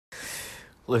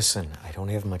Listen, I don't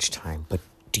have much time, but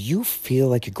do you feel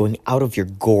like you're going out of your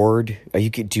gourd?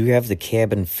 Do you have the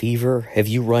cabin fever? Have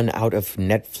you run out of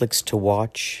Netflix to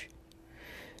watch?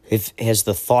 Has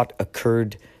the thought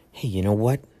occurred, hey, you know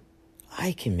what?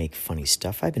 I can make funny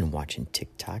stuff. I've been watching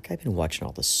TikTok. I've been watching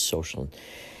all the social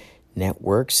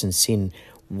networks and seeing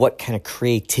what kind of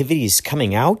creativity is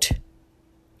coming out.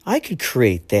 I could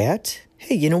create that.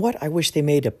 Hey, you know what? I wish they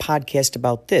made a podcast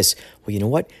about this. Well, you know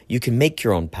what? You can make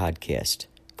your own podcast.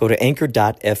 Go to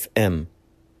anchor.fm.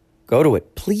 Go to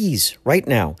it, please, right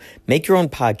now. Make your own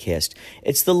podcast.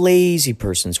 It's the lazy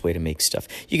person's way to make stuff.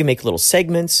 You can make little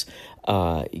segments.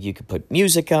 You can put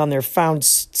music on there, found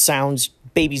sounds,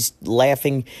 babies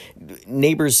laughing,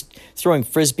 neighbors throwing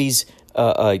frisbees,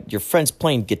 your friends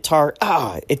playing guitar.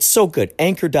 It's so good.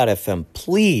 Anchor.fm.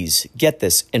 Please get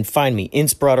this and find me.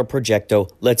 Inspirato Projecto.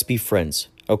 Let's be friends.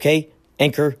 Okay?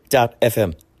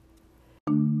 Anchor.fm.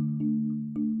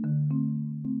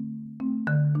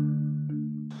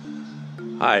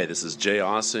 Hi, this is Jay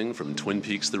Ossing from Twin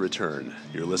Peaks The Return.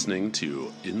 You're listening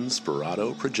to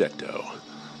Inspirato Projecto.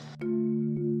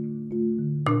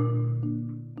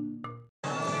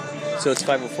 So it's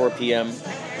 5:04 p.m.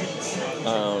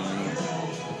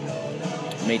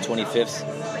 May 25th.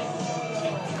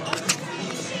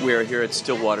 We are here at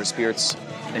Stillwater Spirits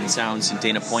and Sounds in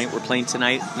Dana Point. We're playing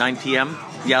tonight, 9 p.m.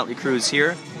 Yachtly Crew is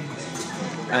here.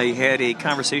 I had a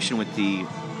conversation with the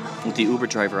Uber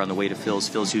driver on the way to Phil's.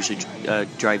 Phil's usually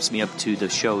drives me up to the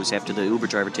shows after the Uber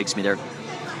driver takes me there.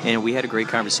 And we had a great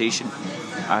conversation.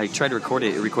 I tried to record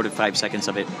it. It recorded 5 seconds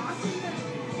of it.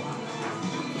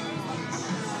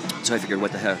 So I figured,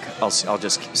 what the heck, I'll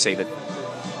just save it.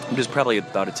 It was probably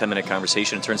about a 10-minute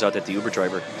conversation. It turns out that the Uber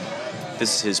driver,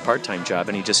 this is his part-time job,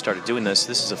 and he just started doing this.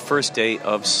 This is the first day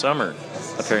of summer,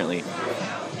 apparently.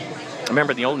 I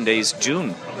remember in the olden days,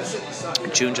 June,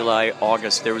 July,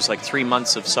 August, there was like 3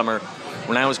 months of summer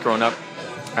when I was growing up.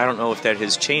 I don't know if that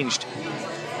has changed.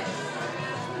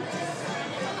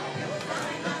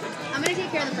 I'm going to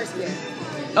take care of the first beer.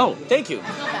 Oh, thank you. I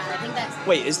feel bad. I think that's...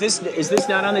 Wait, is this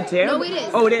not on the tab? No, it is.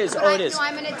 Oh, it is. But Oh, it is. No,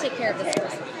 I'm going to take care of this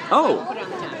first. Oh. I'll put it on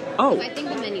the tab. Oh. I think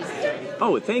the menu's done.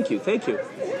 Oh, thank you.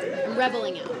 I'm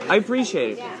rebelling out. I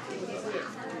appreciate it. Yeah.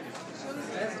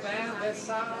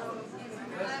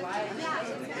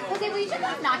 Okay, will you just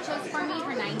have nachos for me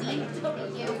for 90?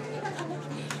 Thank you.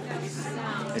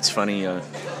 It's funny,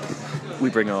 we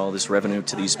bring all this revenue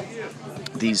to these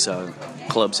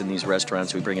clubs and these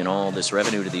restaurants. We bring in all this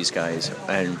revenue to these guys,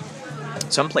 and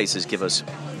some places give us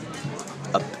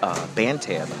a band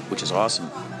tab, which is awesome.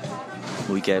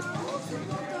 We get,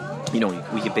 we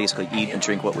can basically eat and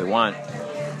drink what we want,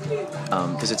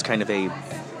 because it's kind of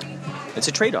it's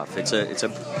a trade-off. It's a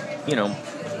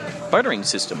bartering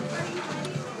system,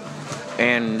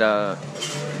 and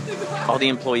all the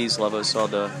employees love us.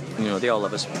 They all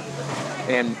love us,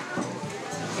 and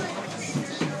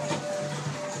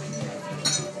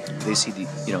they see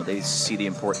the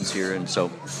importance here. And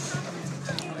so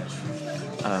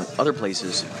other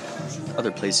places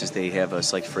they have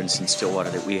us, like for instance Stillwater,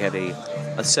 that we have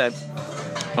a set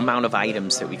amount of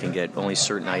items that we can get, only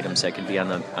certain items that can be on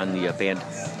the band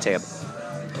tab.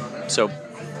 So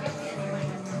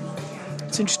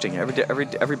it's interesting.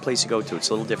 Every place you go to, it's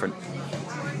a little different.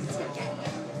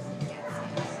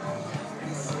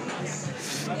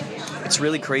 It's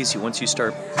really crazy once you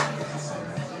start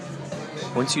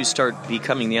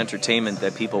becoming the entertainment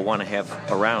that people want to have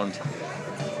around.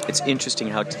 It's interesting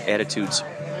how attitudes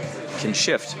can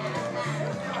shift.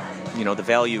 The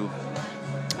value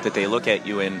that they look at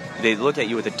you in, they look at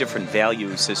you with a different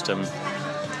value system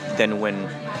than when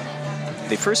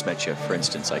they first met you, for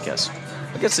instance, I guess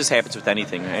this happens with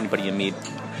anything. Anybody you meet,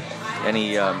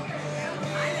 any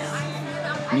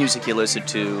music you listen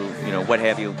to, what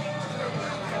have you.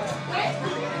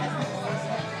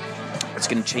 It's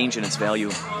going to change in its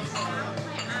value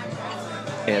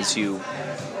as you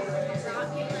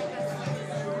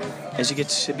get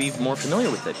to be more familiar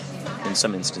with it in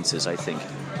some instances, I think.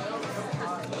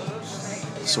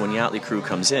 So when Yachtly Crew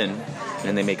comes in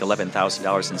and they make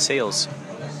 $11,000 in sales,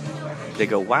 they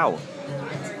go, wow,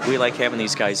 we like having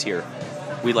these guys here.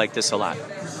 We like this a lot.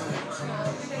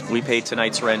 We paid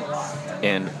tonight's rent,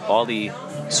 and all the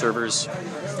servers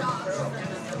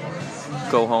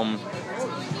go home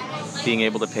being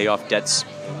able to pay off debts.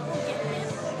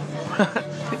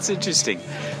 It's interesting.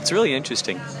 It's really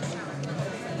interesting.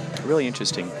 Really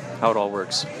interesting how it all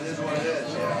works.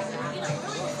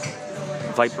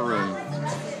 Viper Room.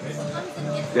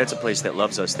 That's a place that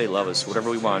loves us. They love us. Whatever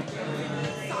we want.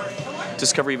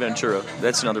 Discovery Ventura.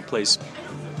 That's another place.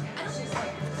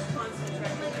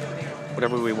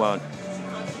 Whatever we want.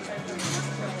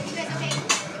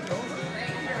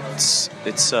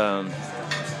 It's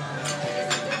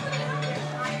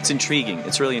intriguing.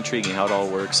 It's really intriguing how it all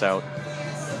works out.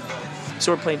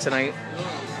 So we're playing tonight,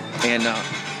 and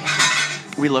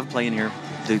we love playing here.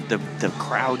 The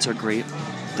crowds are great.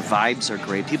 The vibes are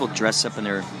great. People dress up in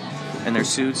their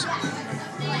suits.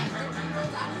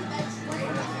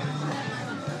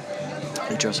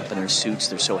 They dress up in their suits.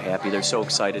 They're so happy. They're so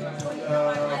excited.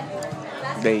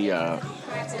 They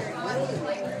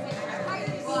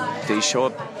show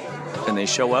up, and they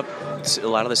show up. It's a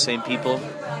lot of the same people.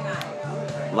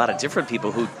 A lot of different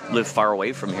people who live far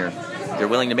away from here. They're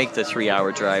willing to make the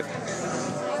 3-hour drive.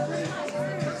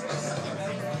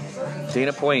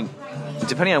 Dana Point,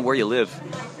 depending on where you live,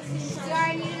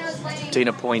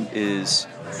 Dana Point is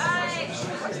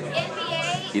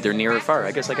either near or far.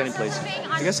 I guess like any place. Here,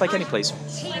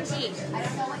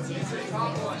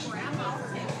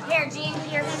 do you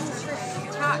hear him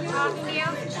talking to you?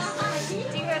 Do you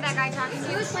hear that guy talking to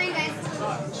you? He was playing, guys.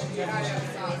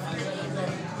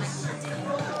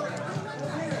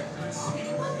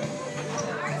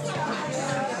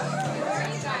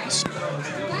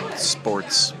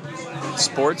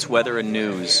 Sports, weather, and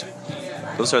news.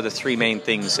 Those are the three main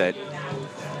things that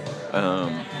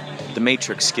the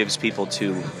Matrix gives people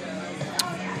to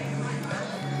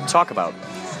talk about.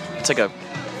 It's like a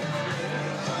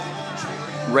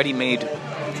ready-made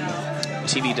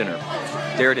TV dinner.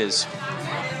 There it is.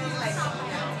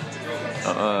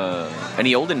 In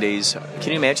the olden days,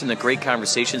 can you imagine the great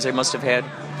conversations they must have had?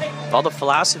 All the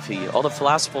philosophy, all the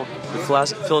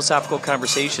philosophical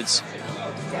conversations.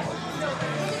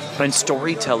 And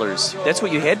storytellers. That's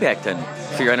what you had back then.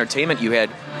 For your entertainment, you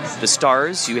had the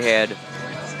stars, you had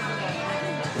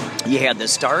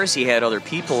other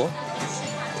people,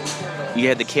 you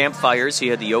had the campfires,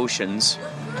 you had the oceans,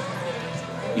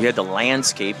 you had the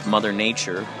landscape, Mother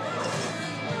Nature.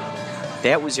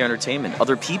 That was your entertainment.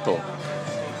 Other people.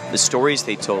 The stories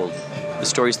they told, the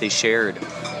stories they shared.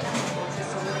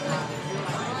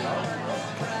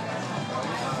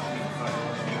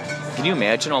 Can you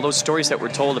imagine all those stories that were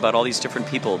told about all these different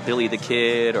people, Billy the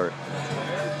Kid or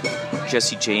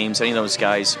Jesse James, any of those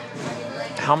guys?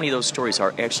 How many of those stories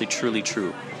are actually truly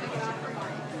true?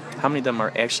 How many of them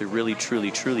are actually really,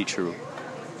 truly, truly true?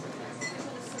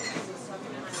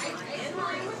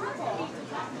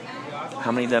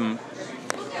 How many of them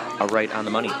are right on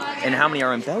the money? And how many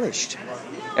are embellished?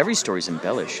 Every story's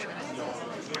embellished.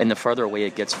 And the farther away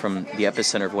it gets from the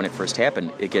epicenter of when it first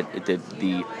happened,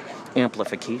 the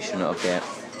amplification of that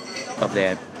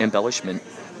embellishment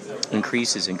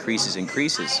increases.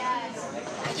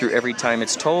 Through every time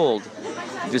it's told,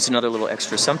 there's another little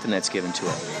extra something that's given to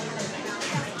it.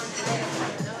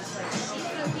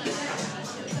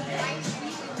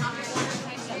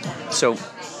 So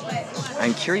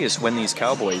I'm curious when these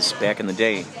cowboys back in the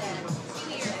day,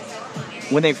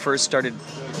 when they first started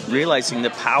realizing the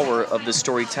power of the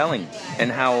storytelling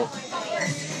and how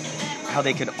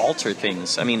they could alter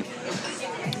things. I mean,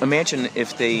 imagine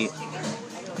if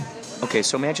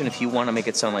you want to make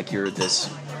it sound like you're this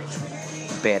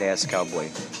badass cowboy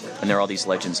and there are all these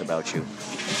legends about you.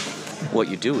 What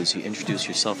you do is you introduce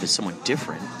yourself as someone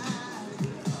different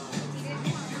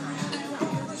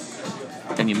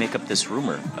and you make up this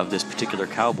rumor of this particular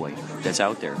cowboy that's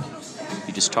out there.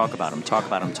 You just talk about him.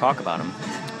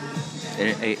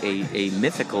 A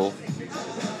mythical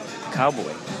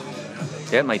cowboy.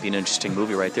 That might be an interesting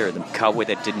movie right there. The cowboy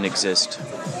that didn't exist.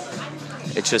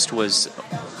 It just was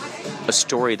a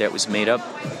story that was made up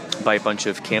by a bunch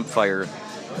of campfire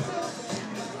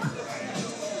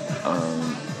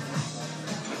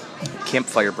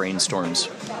brainstorms.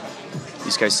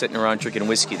 These guys sitting around drinking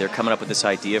whiskey, they're coming up with this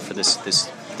idea for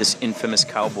this infamous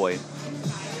cowboy.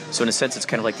 So in a sense, it's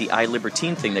kind of like the I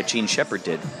Libertine thing that Gene Shepard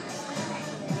did.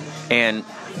 And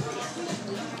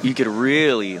you could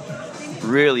really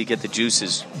get the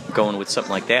juices going with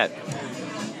something like that.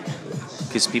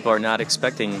 Because people are not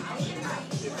expecting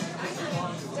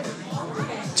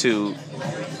they're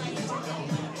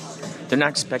not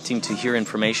expecting to hear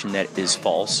information that is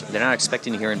false. They're not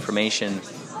expecting to hear information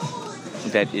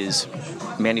that is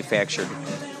manufactured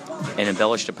and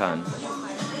embellished upon.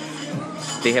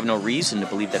 They have no reason to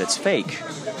believe that it's fake.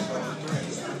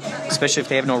 Especially if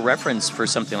they have no reference for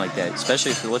something like that.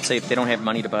 Especially if, let's say, if they don't have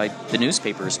money to buy the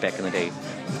newspapers back in the day. You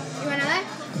want another?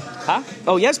 Huh?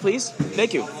 Oh, yes, please.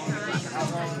 Thank you.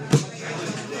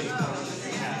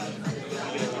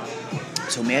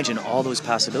 So imagine all those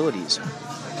possibilities.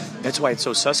 That's why it's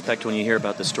so suspect when you hear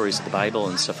about the stories of the Bible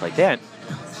and stuff like that.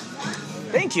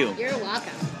 Thank you. You're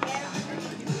welcome.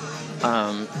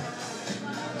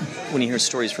 When you hear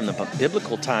stories from the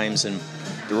biblical times and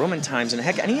the Roman times, and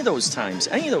heck, any of those times,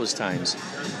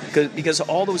 because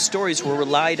all those stories were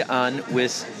relied on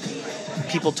with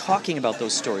people talking about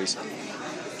those stories,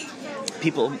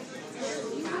 people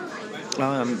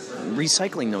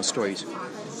recycling those stories.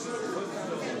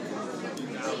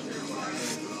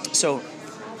 So,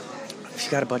 if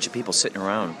you got a bunch of people sitting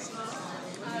around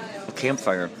a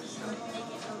campfire,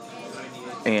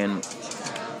 and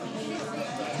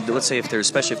let's say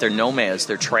especially if they're nomads,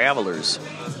 they're travelers.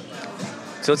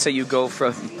 So let's say you go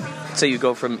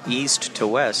from east to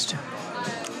west.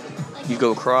 You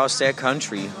go across that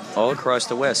country, all across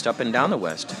the west, up and down the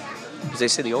west. Because they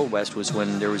say the old west was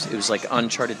when it was like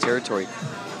uncharted territory.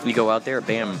 You go out there,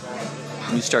 bam,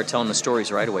 and you start telling the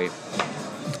stories right away.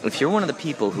 If you're one of the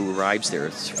people who arrives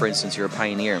there, for instance, you're a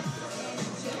pioneer,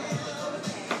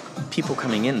 people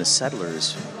coming in, the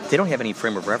settlers, they don't have any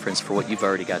frame of reference for what you've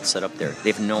already got set up there.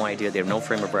 They have no idea. They have no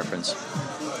frame of reference.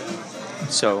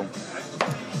 So,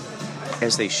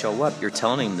 as they show up, you're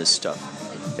telling them this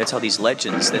stuff. That's how these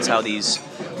legends, that's how these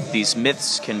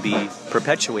myths can be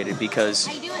perpetuated, because,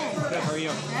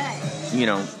 you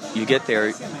know, you get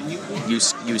there, you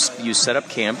set up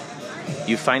camp,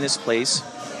 you find this place,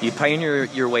 you pioneer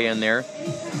your way in there,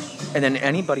 and then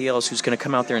anybody else who's going to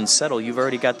come out there and settle, you've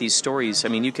already got these stories. I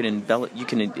mean, you can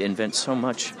invent so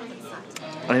much.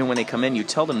 And then when they come in, you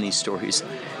tell them these stories,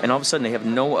 and all of a sudden they have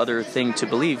no other thing to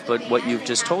believe but what you've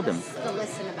just told them.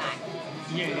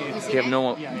 They have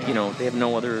no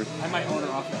other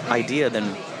idea than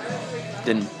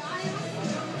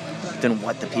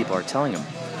what the people are telling them.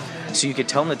 So you could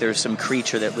tell them that there's some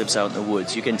creature that lives out in the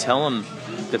woods. You can tell them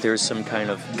that there's some kind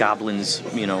of goblins,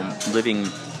 living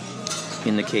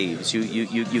in the caves.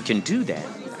 You can do that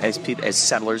as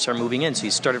settlers are moving in. So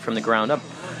you started from the ground up.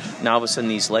 Now all of a sudden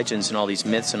these legends and all these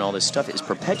myths and all this stuff is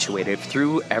perpetuated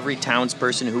through every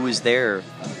townsperson who is there.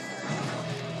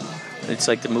 It's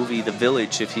like the movie The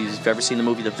Village, if you've ever seen the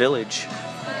movie The Village,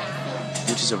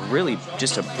 which is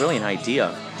just a brilliant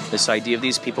idea. This idea of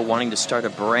these people wanting to start a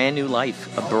brand new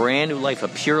life, a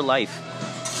pure life.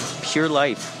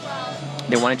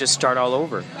 They want to just start all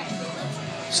over.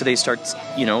 So they start,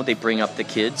 they bring up the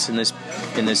kids in this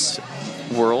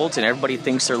world, and everybody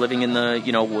thinks they're living in the,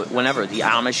 whenever, the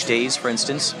Amish days, for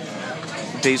instance,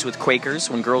 days with Quakers,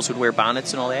 when girls would wear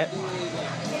bonnets and all that,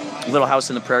 Little House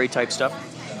in the Prairie type stuff.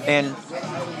 And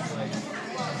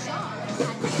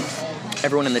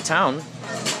everyone in the town,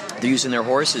 they're using their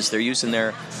horses, they're using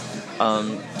their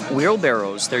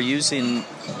wheelbarrows, they're using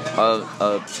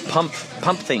pump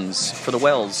things for the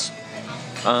wells.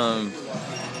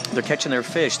 They're catching their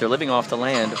fish, they're living off the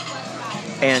land.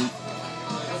 And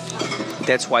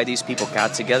that's why these people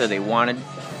got together. They wanted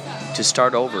to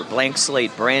start over, blank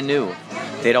slate, brand new.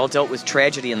 They'd all dealt with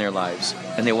tragedy in their lives,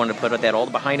 and they wanted to put that all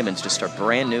behind them and just start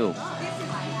brand new.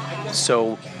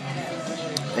 So,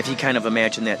 if you kind of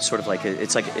imagine that sort of like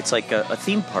it's like a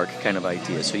theme park kind of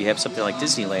idea. So you have something like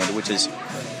Disneyland, which is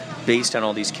based on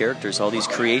all these characters, all these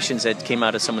creations that came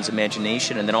out of someone's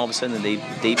imagination, and then all of a sudden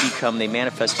they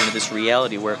manifest into this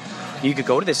reality where you could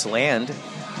go to this land,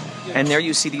 and there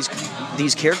you see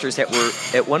these characters that were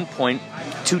at one point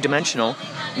two-dimensional.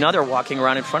 Now they're walking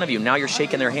around in front of you. Now you're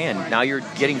shaking their hand. Now you're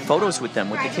getting photos with them,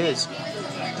 with the kids.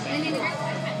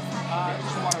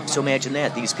 So imagine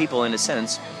that. These people, in a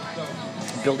sense,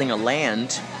 building a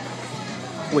land,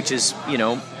 which is,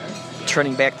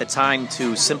 turning back the time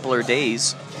to simpler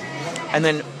days. And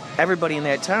then everybody in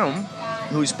that town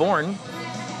who's born,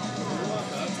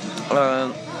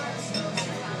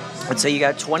 let's say you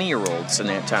got 20-year-olds in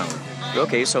that town.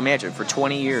 Okay, so imagine, for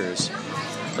 20 years,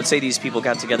 let's say these people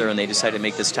got together and they decided to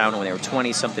make this town when they were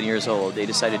 20-something years old. They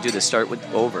decided to do this, start with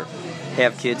over,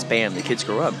 have kids, bam, the kids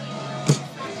grow up.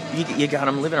 You got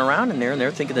them living around in there, and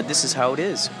they're thinking that this is how it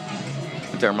is.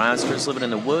 There are monsters living in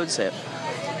the woods. That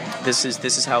this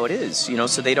is how it is.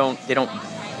 So they don't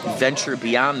venture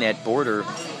beyond that border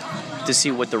to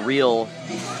see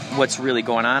what's really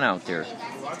going on out there.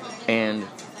 And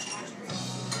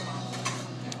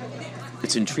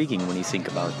it's intriguing when you think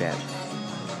about that.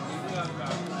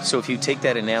 So if you take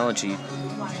that analogy,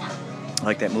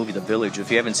 like that movie The Village,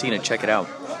 if you haven't seen it, check it out.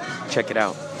 Check it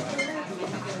out.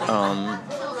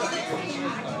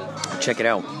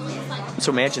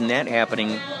 So imagine that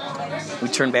happening. We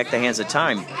turn back the hands of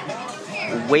time.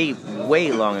 Way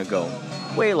long ago.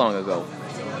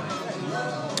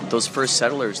 Those first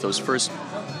settlers, those first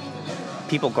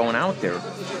people going out there.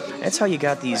 That's how you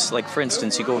got these, like, for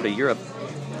instance, you go over to Europe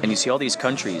and you see all these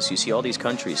countries. And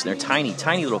they're tiny,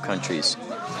 tiny little countries.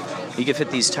 You can fit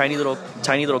these tiny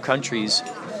little countries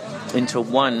into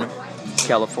one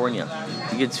California.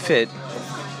 You could fit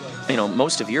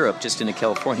most of Europe just into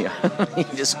California. You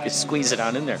just squeeze it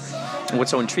on in there. And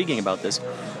what's so intriguing about this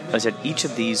is that each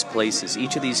of these places,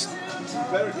 each of these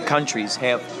countries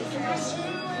have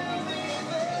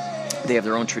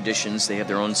their own traditions, they have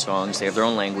their own songs, they have their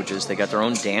own languages, they got their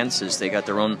own dances, they got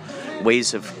their own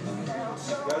ways of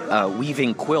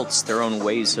weaving quilts, their own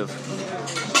ways of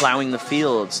plowing the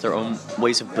fields, their own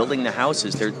ways of building the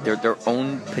houses, their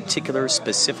own particular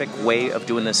specific way of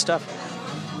doing this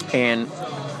stuff. And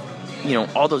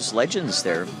all those legends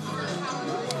there.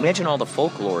 Imagine all the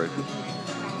folklore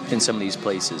in some of these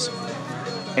places.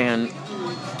 And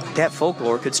that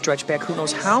folklore could stretch back who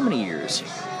knows how many years.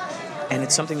 And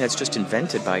it's something that's just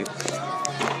invented by,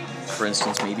 for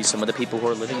instance, maybe some of the people who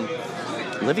are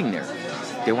living there.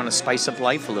 They want to spice up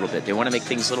life a little bit. They want to make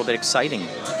things a little bit exciting.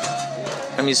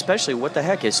 I mean, especially, what the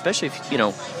heck, especially if,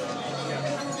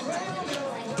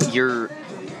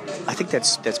 I think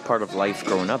that's part of life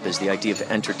growing up, is the idea of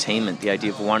entertainment, the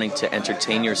idea of wanting to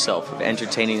entertain yourself, of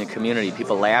entertaining the community,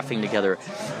 people laughing together,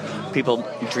 people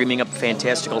dreaming up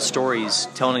fantastical stories,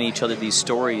 telling each other these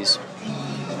stories.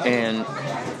 And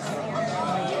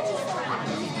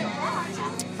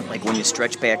like when you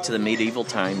stretch back to the medieval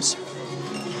times,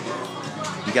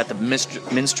 you got the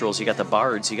minstrels, you got the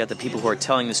bards, you got the people who are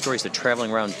telling the stories. They're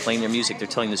traveling around playing their music. They're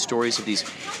telling the stories of these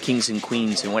kings and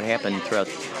queens and what happened throughout,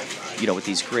 with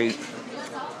these great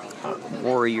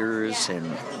warriors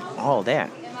and all that.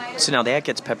 So now that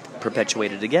gets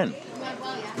perpetuated again.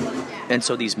 And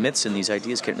so these myths and these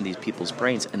ideas get into these people's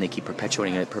brains, and they keep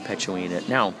perpetuating it.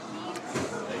 Now,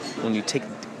 when you take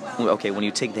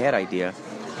that idea,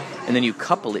 and then you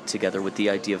couple it together with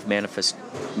the idea of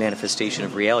manifestation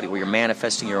of reality, where you're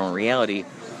manifesting your own reality.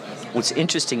 What's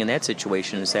interesting in that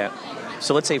situation is that,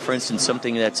 so let's say, for instance,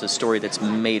 something that's a story that's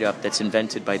made up, that's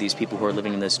invented by these people who are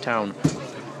living in this town.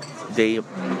 They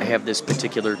have this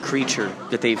particular creature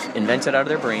that they've invented out of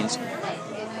their brains,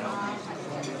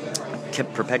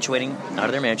 kept perpetuating out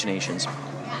of their imaginations.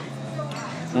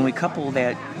 When we couple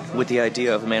that with the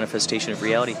idea of a manifestation of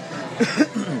reality,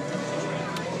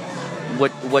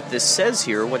 what this says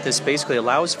here, what this basically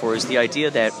allows for, is the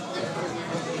idea that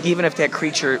even if that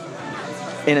creature,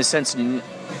 in a sense,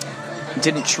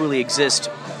 didn't truly exist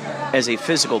as a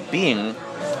physical being,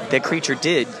 that creature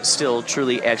did still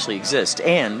truly actually exist.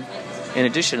 And in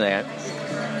addition to that,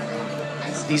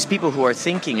 these people who are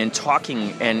thinking and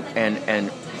talking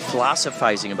and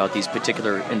philosophizing about these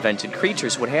particular invented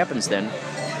creatures, what happens then,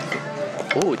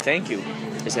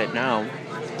 is that now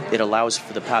it allows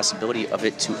for the possibility of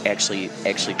it to actually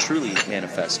truly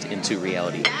manifest into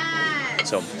reality.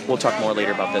 So we'll talk more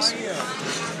later about this.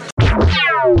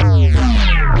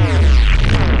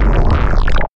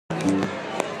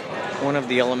 One of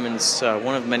the elements,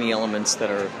 one of many elements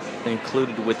that are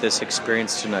included with this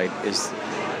experience tonight is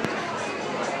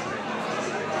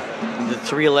the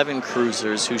 311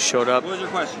 cruisers who showed up. What was your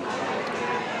question?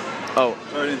 Oh.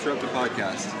 Sorry to interrupt the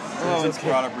podcast. This is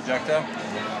Inspirato Projecto.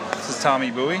 This is Tommy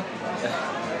Bowie. You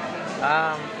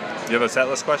have a set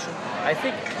list question?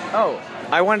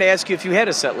 I wanted to ask you if you had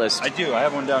a set list. I do. I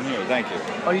have one down here. Thank you.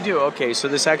 Oh, you do? Okay, so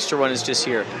this extra one is just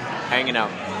here, hanging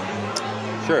out.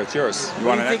 Sure, it's yours.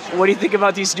 What do you think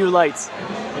about these new lights?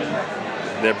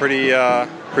 They're pretty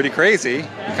crazy.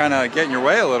 You kind of get in your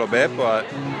way a little bit, but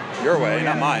your way,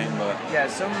 not mine. But yeah,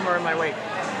 some of them are in my way.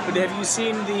 But have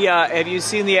you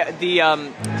seen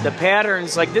the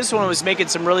patterns? Like this one was making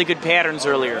some really good patterns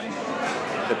earlier.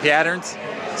 The patterns?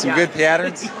 Some good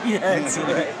patterns? Yeah, that's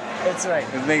right. That's right.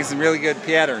 It was making some really good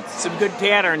patterns. Some good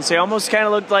patterns. They almost kind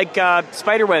of looked like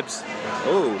spider webs.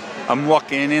 Oh, I'm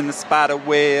walking in the spider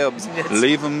webs.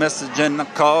 Leave a message and I'll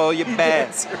call you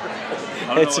back.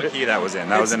 I don't know what key that was in.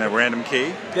 That was in a random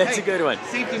key? That's a good one.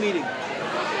 Safety meeting.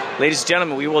 Ladies and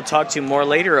gentlemen, we will talk to you more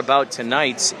later about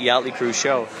tonight's Yachtley Cruise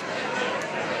show.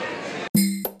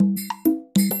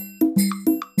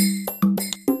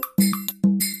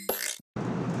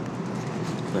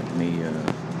 Let me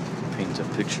paint a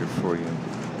picture for you.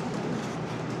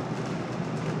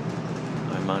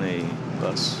 I'm on a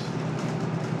bus.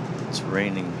 It's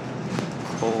raining,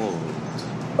 cold.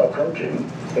 Approaching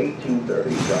 1830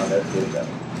 John F. Kennedy.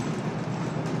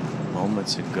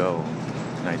 Moments ago,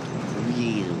 and I'd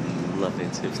really love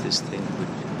it if this thing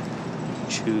would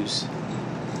choose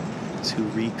to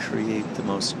recreate the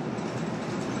most.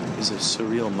 It was a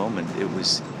surreal moment. It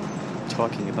was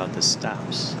talking about the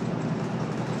stops,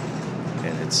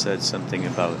 and it said something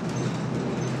about.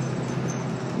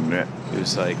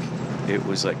 It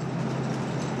was like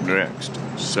next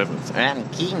 7th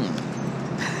and King.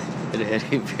 It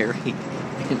had a very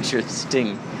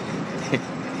interesting.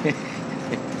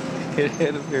 It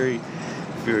had a very,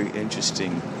 very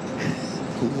interesting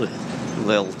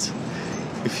lilt,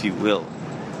 if you will.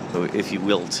 If you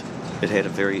wilt. It had a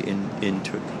very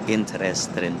interesting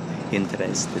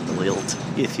lilt,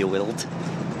 if you wilt.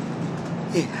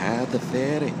 It had a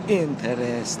very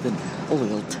interesting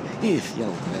lilt, if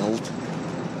you wilt.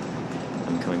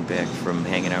 I'm coming back from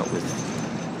hanging out with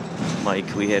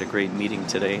Mike. We had a great meeting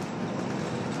today.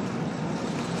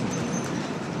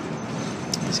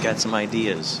 He's got some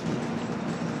ideas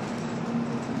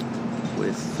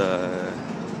with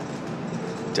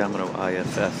Domino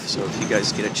IFF. So if you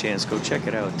guys get a chance, go check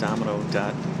it out.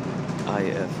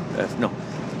 Domino.iff.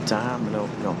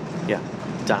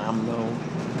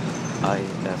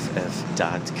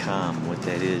 DominoIFF.com. What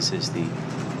that is the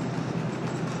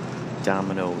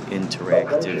Domino Interactive.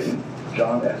 Approaching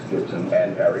John S. Gibson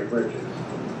and Harry Bridges.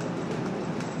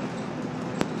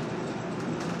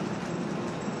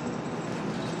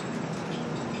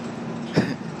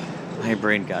 My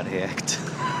brain got hacked.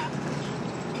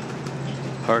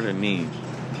 Pardon me.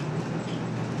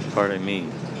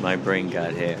 My brain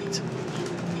got hacked.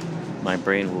 My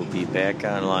brain will be back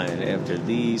online after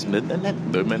these messages.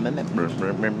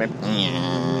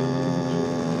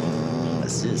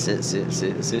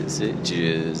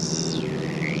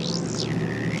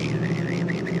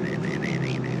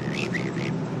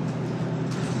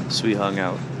 So we hung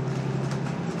out.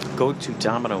 Go to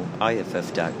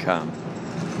dominoiff.com.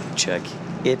 Check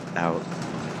it out.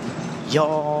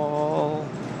 Y'all,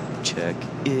 check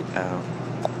it out.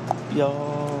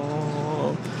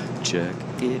 Y'all, check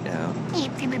it out.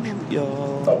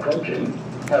 Y'all. Approaching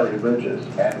Harry Bridges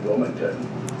and Wilmington.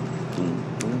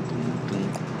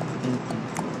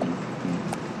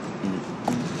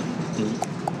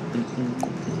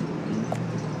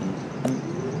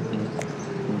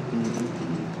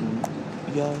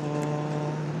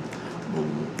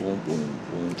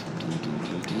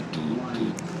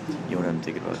 You know what I'm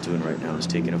thinking about doing right now is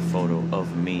taking a photo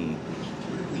of me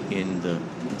in the...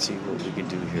 Let's see what we can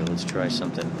do here. Let's try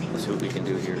something. Let's see what we can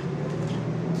do here.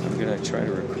 I'm going to try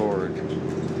to record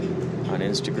on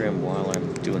Instagram while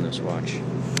I'm doing this. Watch.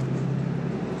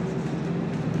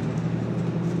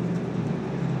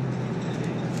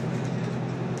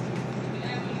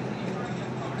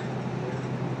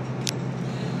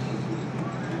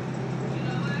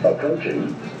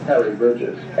 Approaching Harry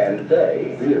Bridges and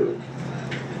They View.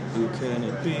 Who can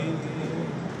it be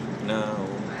now?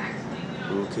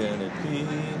 Who can it be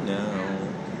now?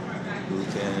 Who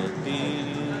can it be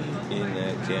in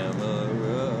that camera?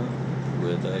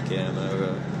 With a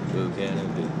camera, who can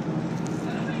it be?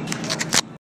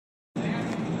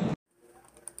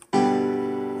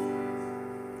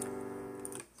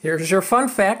 Here's your fun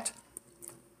fact.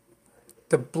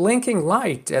 The blinking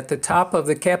light at the top of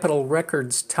the Capitol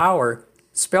Records tower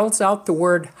spells out the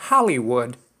word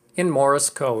Hollywood in Morse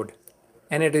code,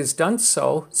 and it has done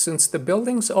so since the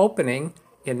building's opening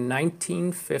in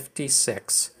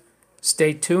 1956.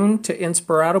 Stay tuned to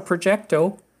Inspirato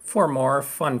Projecto for more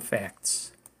fun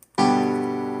facts.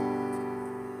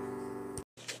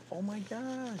 Oh my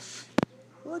gosh,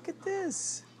 look at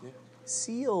this. Yeah.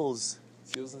 Seals.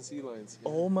 Seals and sea lions. Yeah.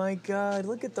 Oh my god,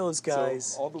 look at those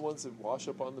guys. So all the ones that wash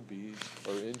up on the beach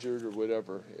or injured or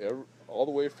whatever, all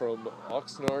the way from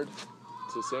Oxnard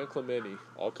to San Clemente,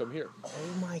 all come here. Oh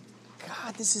my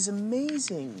god, this is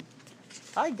amazing.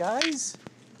 Hi guys.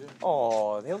 Yeah.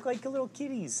 Oh, they look like little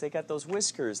kitties. They got those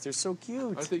whiskers. They're so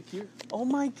cute. Aren't they cute? Oh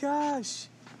my gosh.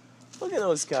 Look at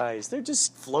those guys. They're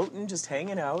just floating, just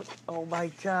hanging out. Oh my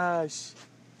gosh.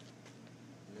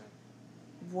 Yeah.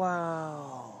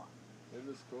 Wow. Isn't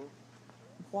this cool?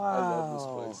 Wow. I love this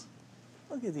place.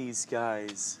 Look at these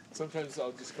guys. Sometimes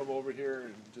I'll just come over here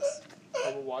and just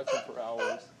come and watch them for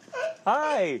hours.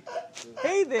 Hi.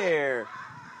 Hey there.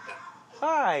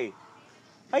 Hi.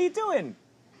 How you doing?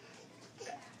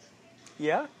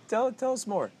 Yeah? Tell us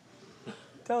more.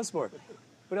 Tell us more.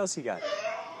 What else you got?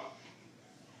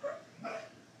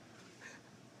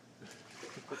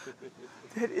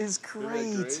 That is great.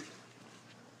 Isn't that great?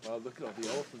 Wow, look at all the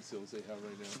elephant seals they have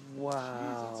right now. Wow.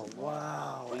 Jeez, that's a lot.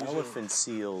 Wow. Usually- Elephant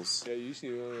seals. Yeah,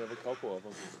 usually we only have a couple of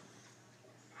them.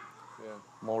 Yeah,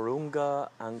 Moronga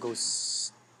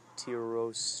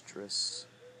angostirostris.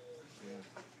 yeah.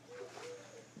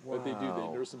 Wow. What they do, they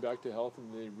nurse them back to health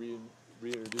and they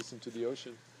reintroduce them to the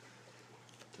ocean.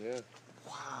 Yeah.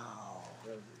 Wow.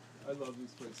 Yeah, I love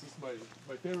this place. This is my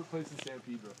favorite place in San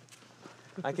Pedro.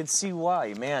 I can see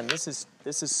why. Man, this is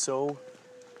so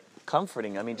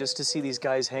comforting. I mean, just to see these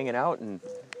guys hanging out and...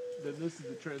 Then this is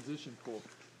the transition pool.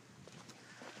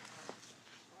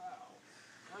 Wow.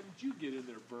 How did you get in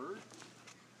there, bird?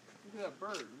 Look at that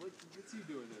bird. What's he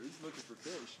doing there? He's looking for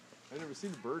fish. I've never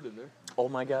seen a bird in there. Oh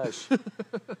my gosh.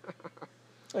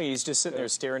 Oh, he's just sitting there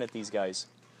staring at these guys.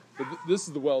 But this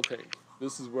is the well tank.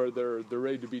 This is where they're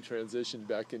ready to be transitioned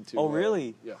back into. Oh,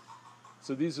 really? Yeah.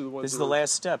 So these are the ones. This is the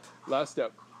last step. Last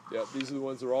step. Yeah. These are the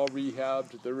ones that are all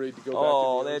rehabbed. They're ready to go back.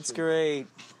 Oh, in the that's ocean. great.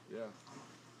 Yeah.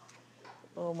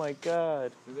 Oh my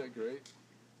God. Isn't that great?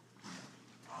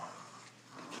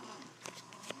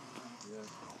 Yeah.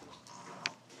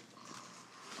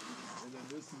 And then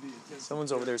this is the intensive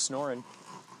Someone's over there snoring.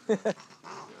 Yeah,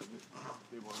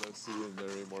 they won't let us see in there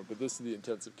anymore. But this is the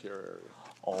intensive care area.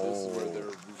 Oh. This is where they're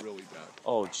really bad.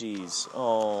 Oh, jeez.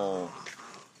 Oh.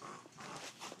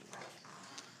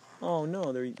 Oh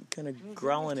no, they're kind of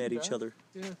growling at each other.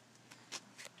 Yeah.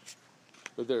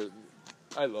 But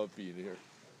I love being here.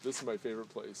 This is my favorite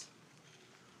place.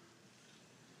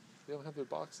 They don't have their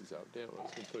boxes out. Damn, I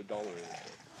was going to put $1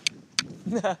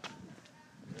 in it.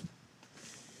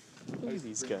 Look at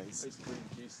these guys. I used to bring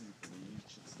cases of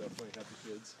bleach and stuff when I had the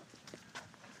kids.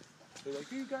 They're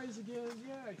like, you guys again?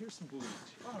 Yeah, here's some bleach.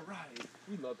 All right.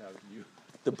 We love having you.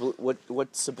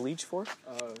 What's the bleach for?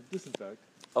 Disinfect.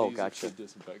 Oh, They use it gotcha. to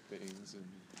disinfect things, and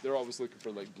they're always looking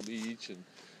for like bleach and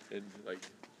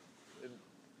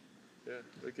yeah,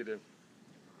 look at him.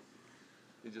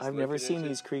 I've never seen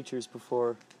these creatures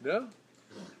before. No?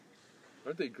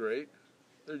 Aren't they great?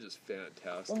 They're just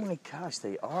fantastic. Oh my gosh,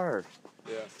 they are.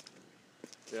 Yeah.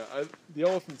 Yeah, the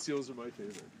elephant seals are my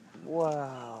favorite.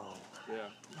 Wow. Yeah.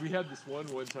 We had this one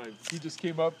time. He just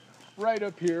came up right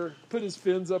up here, put his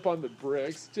fins up on the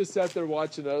bricks, just sat there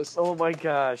watching us. Oh my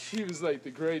gosh. He was like the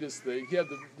greatest thing. He had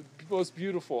the most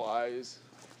beautiful eyes.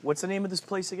 What's the name of this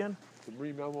place again? The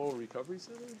Marine Mammal Recovery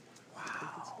Center?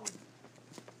 Wow.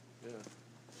 Yeah.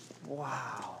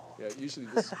 Wow. Yeah, usually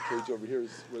this cage over here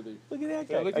is where they... Look at that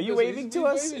guy. Yeah, look Are at you this. waving He's to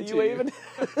us? Are waving you to waving?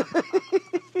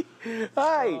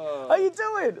 Hi. How you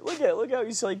doing? Look how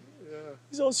he's like,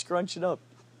 he's all scrunching up.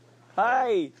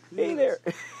 Hi. Hey there.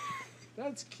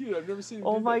 That's cute. I've never seen him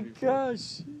Oh do my that before.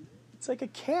 gosh. It's like a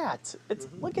cat. It's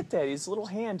Look at that. His little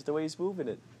hand, the way he's moving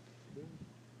it.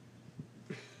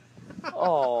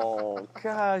 Oh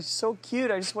gosh, so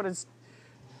cute. I just want to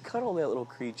cuddle that little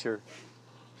creature.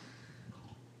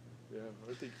 Yeah,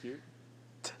 aren't they cute?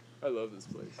 I love this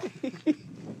place.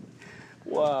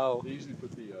 Wow. They usually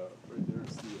put the, right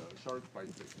there's the shark bite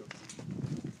victims.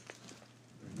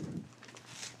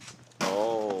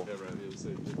 Oh. Yeah, right on the other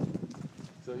side.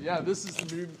 So yeah, this is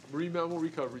the Marine Mammal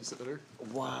Recovery Center.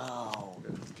 Wow.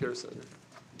 Yeah, it's a care center.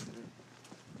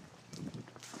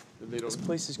 And they don't... This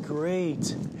place is great.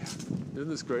 Isn't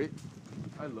this great?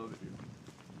 I love it here.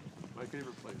 My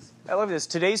favorite place. I love this.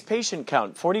 Today's patient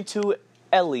count, 42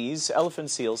 Ellies, elephant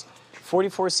seals,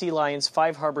 44 sea lions,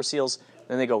 5 harbor seals,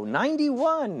 then they go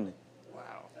 91.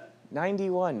 Wow.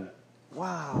 91.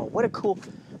 Wow, what a cool...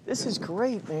 This is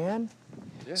great, man.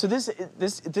 Yeah. So this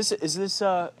is this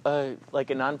like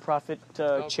a nonprofit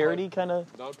charity kind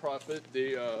of? Nonprofit.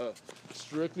 They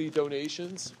strictly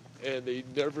donations, and they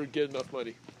never get enough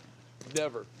money.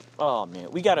 Never. Oh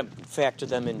man, we got to factor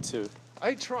them into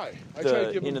I try to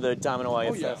give into them... the Domino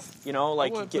IFF. yeah. You know,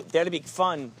 like that'd be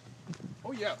fun.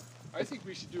 Oh yeah. I think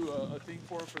we should do a thing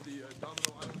for the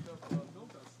Domino IFF Film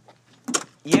Fest.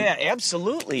 Yeah,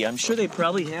 absolutely. I'm sure they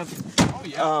probably have Oh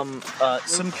yeah.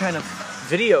 some kind of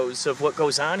videos of what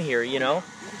goes on here. You know.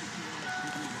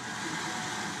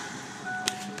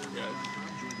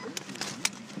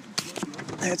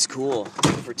 That's cool.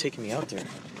 Thank you for taking me out there.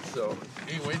 So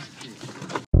anyway.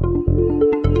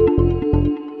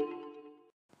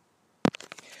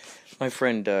 My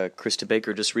friend Krista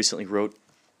Baker just recently wrote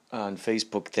on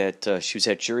Facebook that she was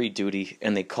at jury duty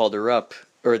and they called her up,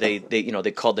 or they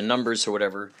called the numbers or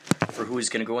whatever for who was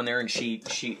going to go in there, and she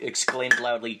exclaimed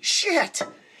loudly, "Shit!"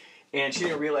 And she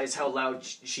didn't realize how loud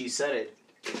she said it,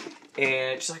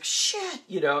 and she's like, "Shit!"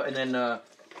 and then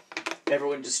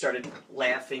everyone just started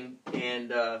laughing,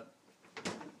 and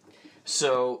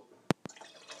so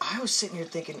I was sitting here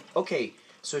thinking, okay,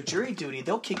 so jury duty,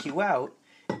 they'll kick you out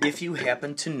if you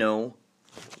happen to know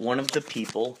one of the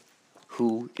people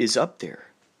who is up there,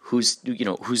 who's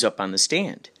up on the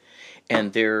stand,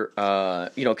 and they're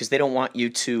because they don't want you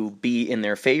to be in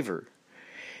their favor,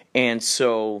 and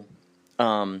so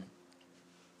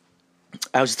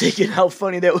I was thinking how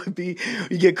funny that would be.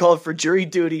 You get called for jury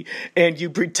duty and you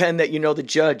pretend that you know the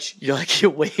judge. You're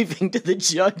waving to the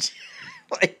judge.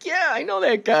 Like, yeah, I know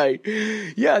that guy.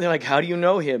 Yeah, they're like, how do you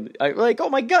know him? I'm like, oh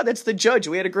my God, that's the judge.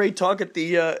 We had a great talk at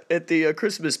the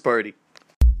Christmas party.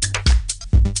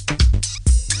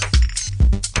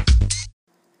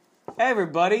 Hey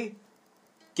everybody,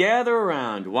 gather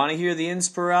around. Want to hear the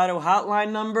Inspirato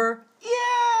hotline number?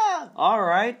 Yeah. All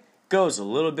right, goes a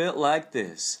little bit like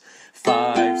this: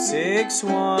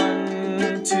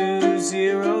 56120.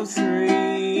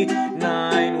 203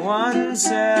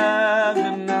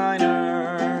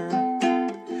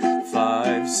 9179er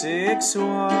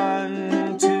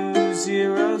 561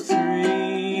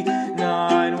 203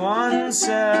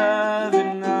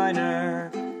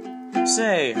 9179er.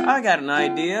 Say, I got an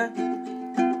idea.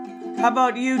 How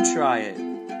about you try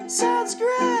it? Sounds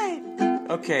great!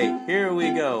 Okay, here we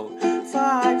go.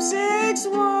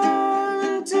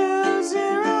 561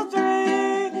 203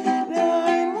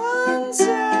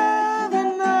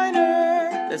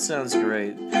 9179er. That sounds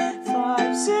great.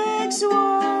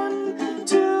 561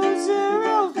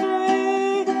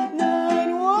 203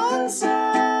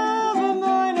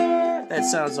 9179er. That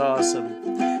sounds awesome.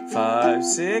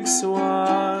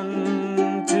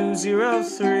 561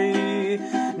 203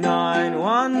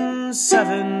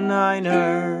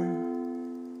 9179er.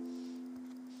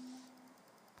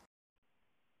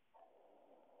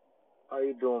 How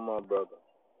you doing, my brother?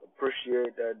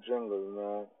 Appreciate that jingle,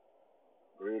 man.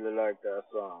 Really like that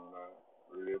song, man.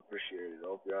 Really appreciate it.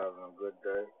 Hope you're having a good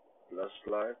day. Blessed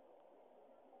life.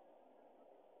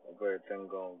 Hope everything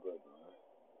going good,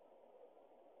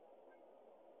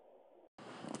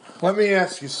 man. Let me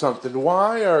ask you something.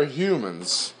 Why are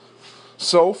humans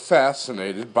so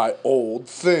fascinated by old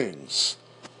things?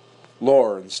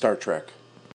 Lore in Star Trek.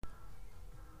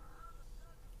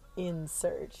 In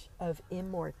Search of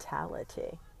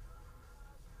Immortality.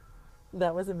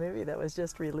 That was a movie that was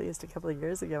just released a couple of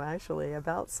years ago, actually,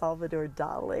 about Salvador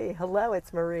Dali. Hello,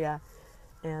 it's Maria,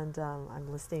 and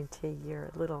I'm listening to your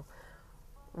little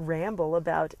ramble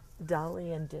about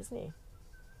Dali and Disney.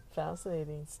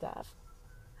 Fascinating stuff.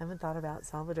 I haven't thought about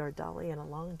Salvador Dali in a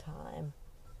long time.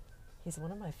 He's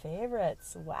one of my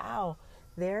favorites. Wow.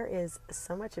 There is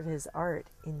so much of his art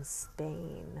in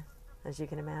Spain, as you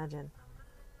can imagine.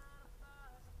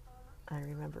 I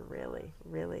remember really,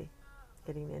 really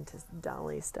getting into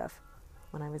Dali stuff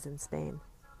when I was in Spain.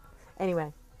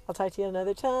 Anyway, I'll talk to you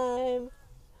another time.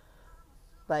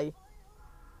 Bye.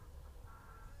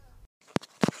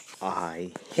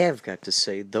 I have got to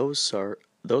say, those are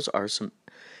some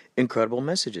incredible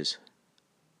messages.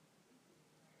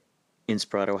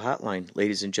 Inspirato Hotline,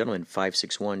 ladies and gentlemen,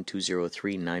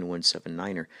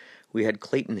 561-203-9179. We had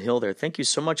Clayton Hill there. Thank you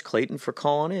so much, Clayton, for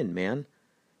calling in, man.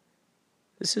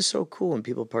 This is so cool when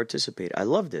people participate. I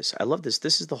love this.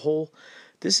 This is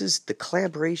the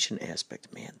collaboration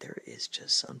aspect. Man, there is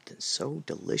just something so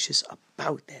delicious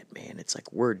about that, man. It's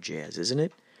like word jazz, isn't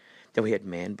it? Then we had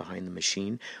Man Behind the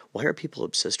Machine. Why are people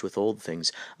obsessed with old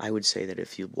things? I would say that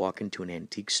if you walk into an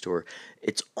antique store,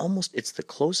 it's the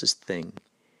closest thing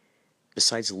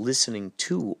besides listening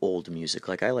to old music.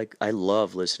 I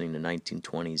love listening to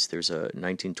 1920s. There's a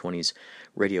 1920s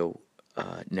radio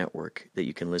network that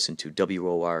you can listen to,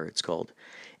 WOR it's called,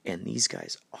 and these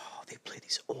guys, they play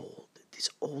these old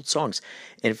songs.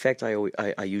 And in fact, I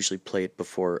usually play it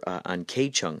before on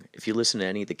K-Chung. If you listen to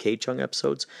any of the K-Chung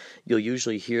episodes, you'll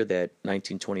usually hear that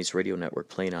 1920s radio network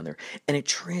playing on there, and it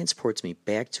transports me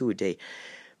back to a day.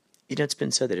 You know, it's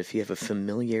been said that if you have a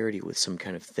familiarity with some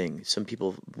kind of thing, some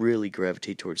people really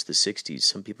gravitate towards the 60s.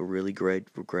 Some people really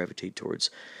gravitate towards,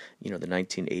 the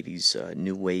 1980s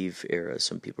new wave era.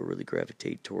 Some people really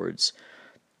gravitate towards,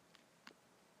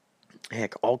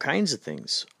 all kinds of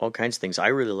things. I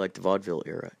really like the vaudeville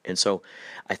era. And so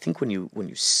I think when you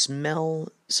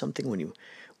smell something, when you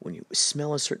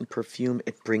smell a certain perfume,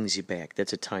 it brings you back.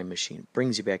 That's a time machine. It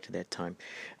brings you back to that time.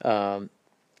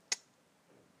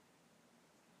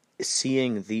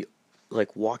 Seeing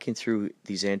walking through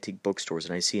these antique bookstores,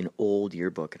 and I see an old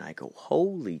yearbook, and I go,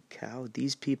 holy cow,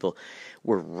 these people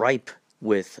were ripe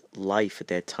with life at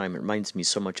that time. It reminds me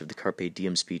so much of the Carpe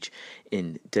Diem speech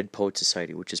in Dead Poets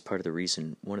Society, which is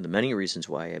one of the many reasons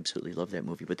why I absolutely love that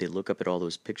movie. But they look up at all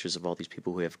those pictures of all these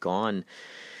people who have gone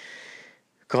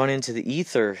into the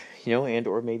ether, and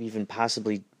or maybe even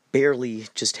possibly barely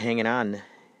just hanging on,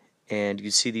 and you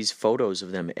see these photos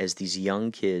of them as these young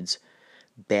kids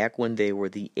back when they were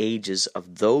the ages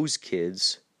of those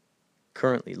kids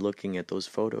currently looking at those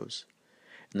photos.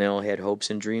 And they all had hopes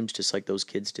and dreams just like those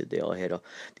kids did. They all had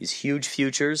these huge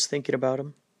futures thinking about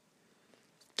them.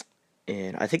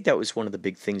 And I think that was one of the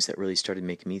big things that really started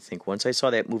making me think. Once I saw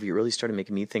that movie, it really started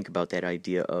making me think about that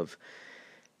idea of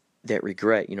that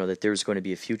regret, that there's going to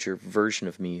be a future version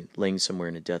of me laying somewhere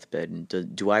in a deathbed.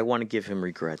 And do I want to give him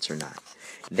regrets or not?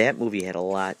 That movie had a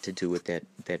lot to do with that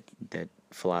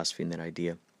philosophy and that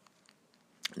idea.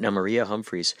 Now, Maria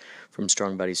Humphreys from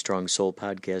Strong Body, Strong Soul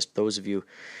podcast, those of you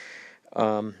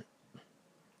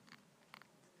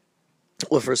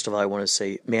Well, first of all, I want to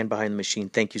say, Man Behind the Machine,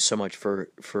 thank you so much for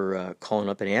calling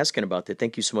up and asking about that.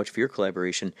 Thank you so much for your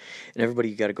collaboration. And everybody,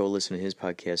 you got to go listen to his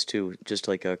podcast, too, just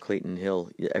like Clayton Hill.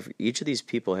 Each of these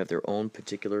people have their own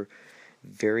particular,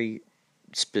 very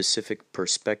specific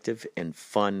perspective and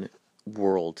fun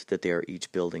world that they are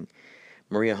each building.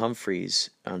 Maria Humphreys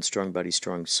on Strong Body,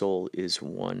 Strong Soul is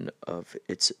one of,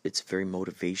 it's very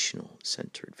motivational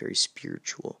centered, very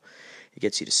spiritual. It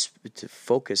gets you to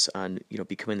focus on,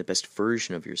 becoming the best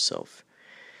version of yourself.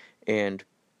 And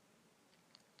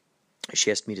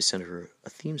she asked me to send her a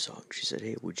theme song. She said,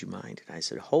 hey, would you mind? And I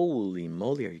said, holy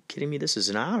moly, are you kidding me? This is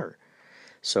an honor.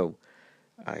 So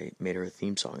I made her a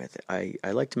theme song. I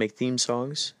like to make theme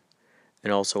songs.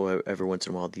 And also every once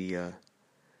in a while,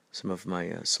 some of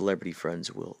my celebrity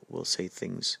friends will say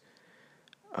things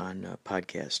on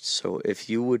podcasts. So if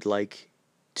you would like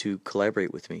to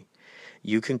collaborate with me,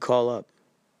 you can call up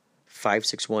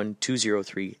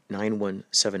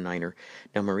 561-203-9179.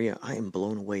 Now, Maria, I am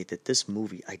blown away that this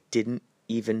movie, I didn't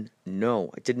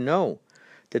know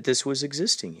that this was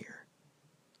existing here.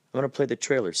 I'm going to play the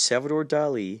trailer. Salvador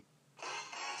Dali,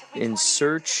 In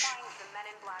Search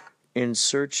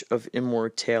of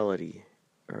Immortality.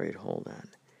 All right, hold on.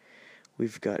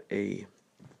 We've got an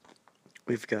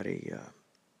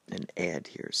ad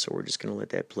here, so we're just going to let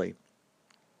that play.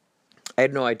 I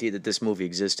had no idea that this movie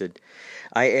existed.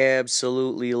 I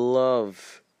absolutely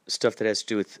love stuff that has to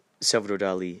do with Salvador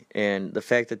Dali, and the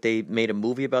fact that they made a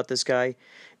movie about this guy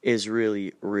is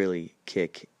really, really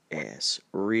kick-ass.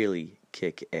 Really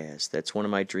kick-ass. That's one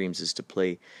of my dreams, is to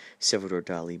play Salvador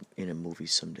Dali in a movie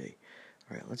someday.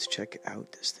 All right, let's check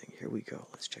out this thing. Here we go.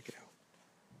 Let's check it out.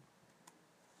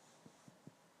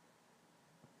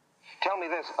 Tell me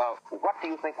this, what do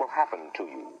you think will happen to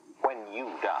you when you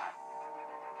die?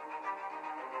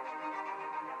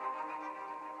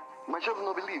 Myself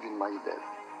no believe in my death.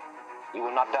 You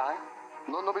will not die?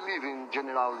 No believe in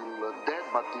general death,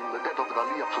 but in the death of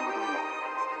Dali, absolutely no.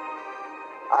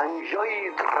 I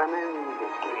enjoy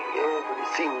tremendously every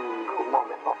single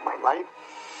moment of my life.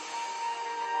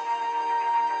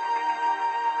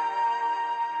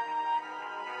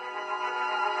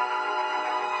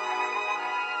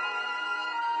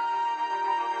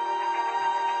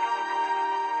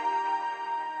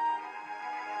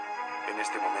 En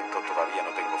este momento todavía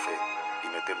no tengo fe y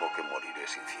me temo que moriré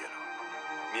sin cielo.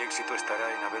 Mi éxito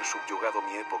estará en haber subyugado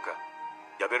mi época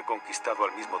y haber conquistado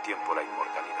al mismo tiempo la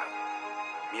inmortalidad.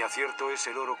 Mi acierto es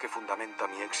el oro que fundamenta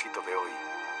mi éxito de hoy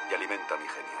y alimenta mi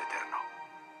genio eterno.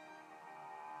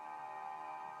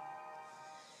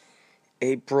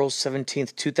 April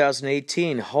 17th,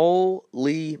 2018.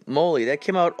 Holy moly. That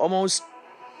came out almost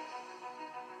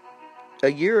a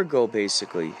year ago,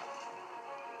 basically.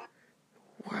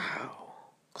 Wow.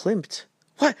 Klimt.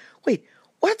 What? Wait,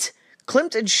 what?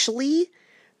 Klimt and Schlee?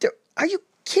 Are you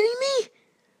kidding me?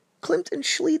 Klimt and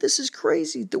Schlee, this is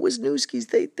crazy. The Wisniewskis,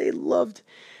 they loved...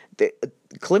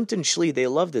 Klimt and Schlee, they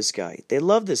love this guy. They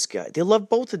love this guy. They love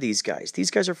both of these guys.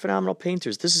 These guys are phenomenal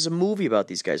painters. This is a movie about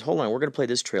these guys. Hold on, we're going to play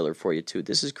this trailer for you, too.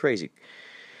 This is crazy.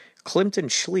 Klimt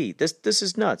and Schlee. This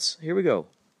is nuts. Here we go.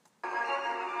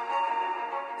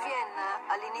 Vienna,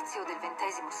 all'inizio del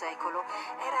XX secolo,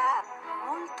 era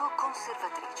molto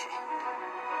conservatrice.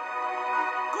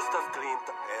 Gustav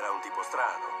Klimt era un tipo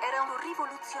strano. Era un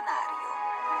rivoluzionario.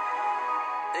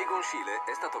 Egon Schiele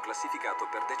è stato classificato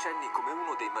per decenni come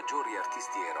uno dei maggiori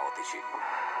artisti erotici.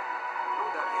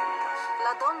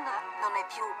 La donna non è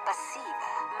più passiva,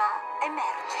 ma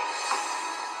emerge.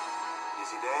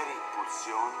 Desideri,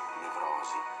 pulsioni,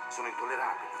 nevrosi sono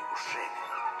intollerabili, oscene.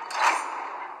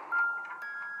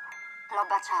 L'ho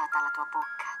baciata la tua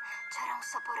bocca. C'era un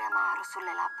sapore amaro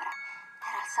sulle labbra.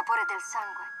 Era il sapore del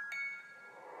sangue.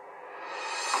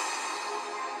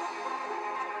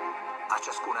 A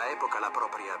ciascuna epoca la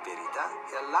propria verità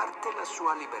e all'arte la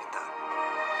sua libertà.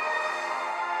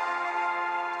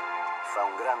 Fa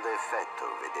un grande effetto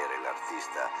vedere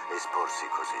l'artista esporsi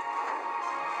così.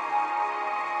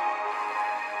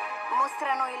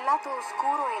 Mostrano il lato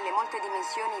oscuro e le molte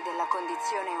dimensioni della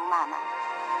condizione umana.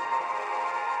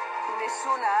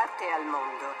 Nessuna arte al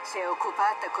mondo si è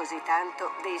occupata così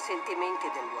tanto dei sentimenti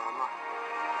dell'uomo.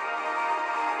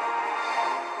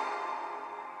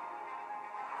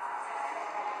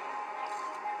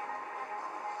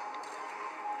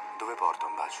 Dove porta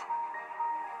un bacio?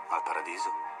 Al paradiso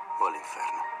o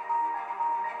all'inferno?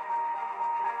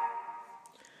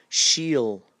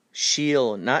 Scheel,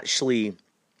 not Schlee.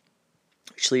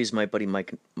 Schlee is my buddy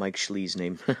Mike Schlee's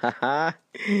name.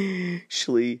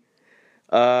 Schlee.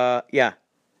 Yeah,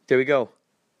 there we go.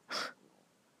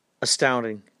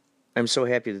 Astounding. I'm so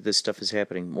happy that this stuff is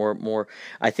happening. More.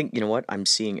 I think, you know what I'm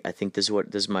seeing. I think this is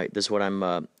what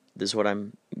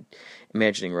I'm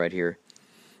imagining right here.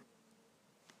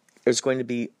 There's going to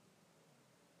be,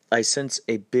 I sense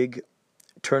a big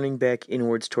turning back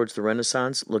inwards towards the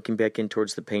Renaissance, looking back in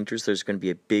towards the painters. There's going to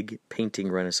be a big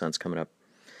painting Renaissance coming up.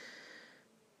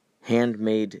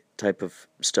 Handmade type of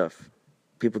stuff.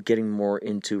 People getting more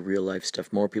into real life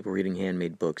stuff. More people reading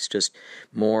handmade books. Just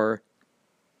more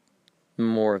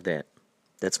of that.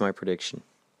 That's my prediction.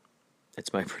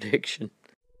 That's my prediction.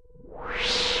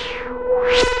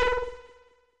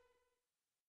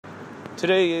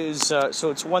 Today is, so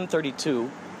it's 1:32.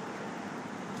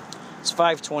 It's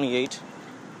 5/28,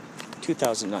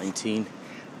 2019.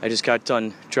 I just got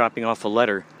done dropping off a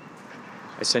letter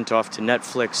I sent off to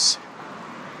Netflix.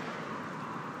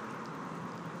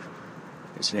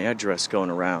 There's an address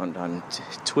going around on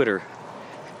Twitter,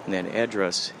 and that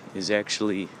address is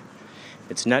actually,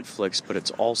 it's Netflix, but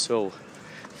it's also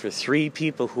for 3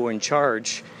 people who are in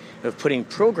charge of putting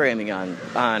programming on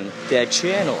that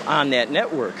channel, on that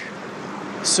network.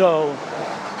 So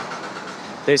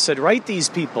they said, write these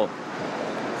people.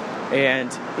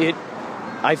 And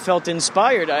I felt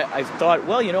inspired. I thought,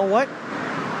 well, you know what?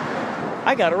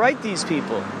 I got to write these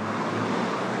people.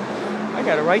 I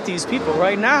got to write these people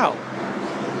right now.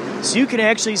 So you can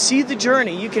actually see the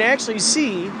journey. You can actually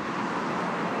see,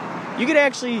 you can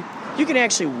actually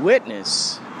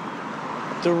witness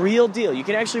the real deal. You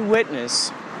can actually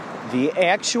witness the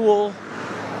actual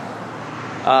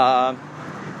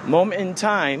moment in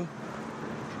time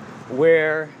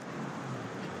where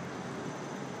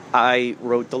I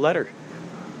wrote the letter,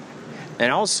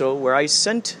 and also where I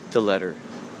sent the letter.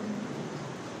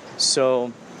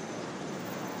 So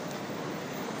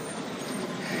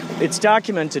it's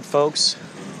documented, folks.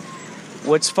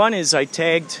 What's fun is I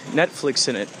tagged Netflix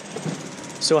in it.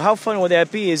 So how fun would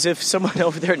that be? Is if someone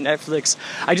over there at Netflix,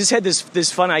 I just had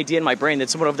this fun idea in my brain that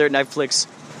someone over there at Netflix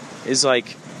is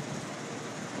like,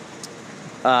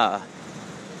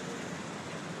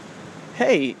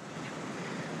 hey,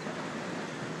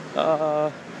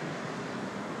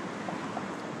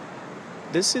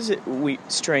 this is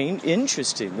strange,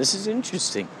 interesting. This is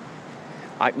interesting.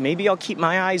 Maybe I'll keep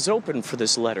my eyes open for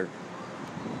this letter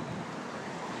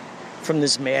from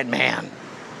this madman.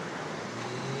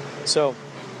 So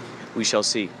we shall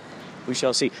see. We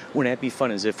shall see. Wouldn't that be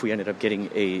fun? As if we ended up getting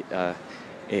an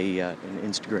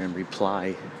Instagram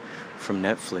reply from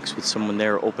Netflix with someone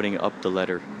there opening up the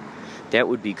letter. That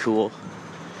would be cool.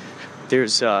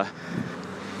 There's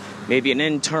maybe an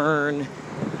intern,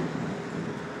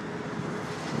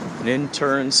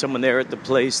 someone there at the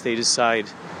place. They decide,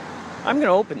 I'm going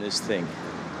to open this thing.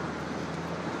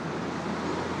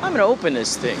 I'm going to open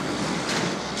this thing.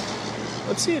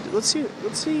 Let's see it. Let's see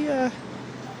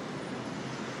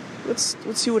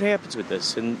what happens with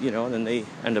this. And and then they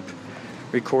end up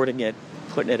recording it,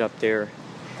 putting it up there.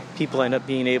 People end up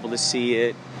being able to see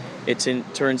it.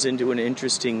 Turns into an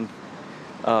interesting,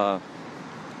 who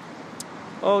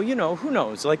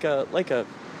knows, like a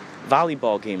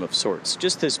volleyball game of sorts.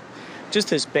 Just this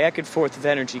back and forth of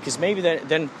energy. Because maybe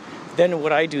then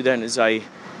what I do then is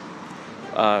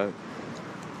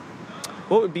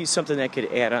what would be something that could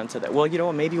add on to that?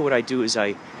 Well, maybe what I do is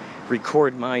I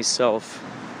record myself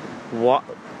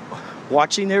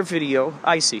watching their video.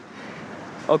 I see.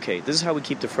 Okay, this is how we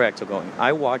keep the fractal going.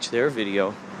 I watch their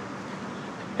video,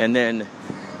 and then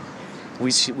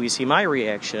we see my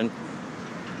reaction,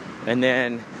 and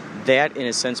then that, in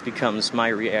a sense, becomes my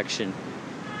reaction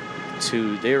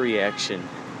to their reaction.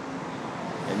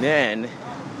 And then,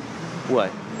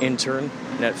 what?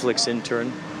 Netflix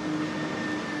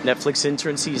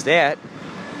intern sees that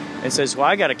and says, well,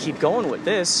 I got to keep going with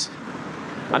this.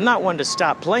 I'm not one to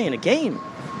stop playing a game.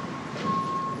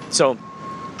 So,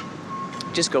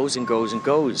 it just goes and goes and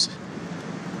goes.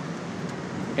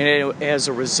 And as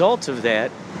a result of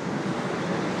that,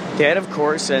 of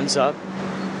course, ends up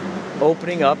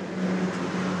opening up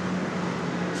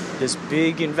this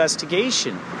big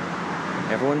investigation.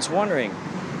 Everyone's wondering,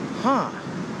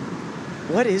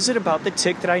 what is it about the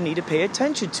tick that I need to pay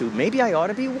attention to? Maybe I ought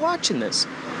to be watching this.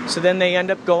 So then they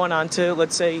end up going on to,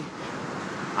 let's say,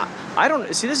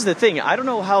 this is the thing. I don't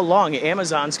know how long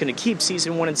Amazon's going to keep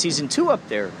season 1 and season 2 up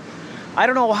there. I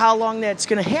don't know how long that's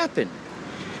going to happen.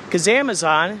 Because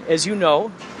Amazon, as you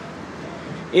know,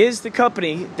 is the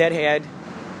company that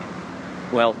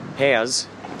has,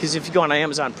 because if you go on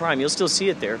Amazon Prime, you'll still see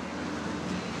it there.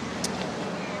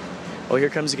 Oh, here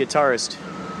comes the guitarist.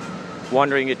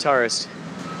 Wandering guitarist.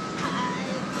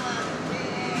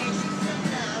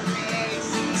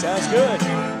 Sounds good.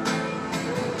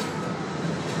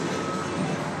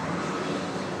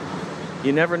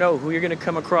 You never know who you're going to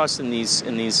come across in these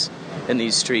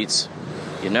streets.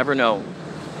 You never know.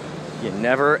 You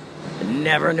never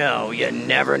know. You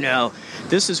never know.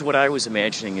 This is what I was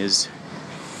imagining is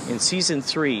in season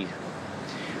 3.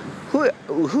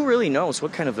 Who really knows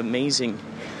what kind of amazing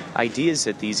ideas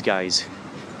that these guys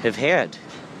have had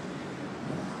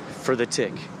for the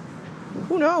Tick?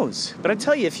 Who knows? But I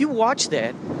tell you, if you watch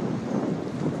that,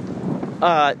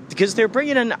 because they're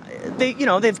bringing in,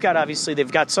 they've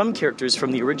got some characters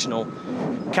from the original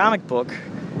comic book,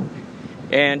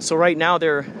 and so right now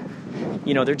they're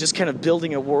just kind of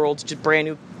building a world, just brand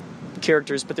new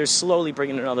characters, but they're slowly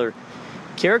bringing in other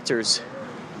characters.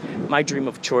 My dream,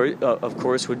 of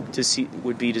course,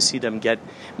 would be to see them get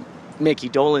Mickey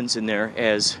Dolenz in there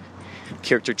as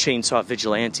character Chainsaw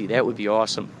Vigilante. That would be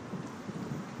awesome.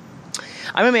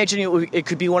 I'm imagining it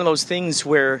could be one of those things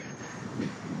where,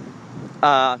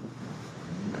 like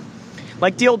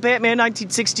the old Batman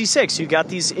 1966, you got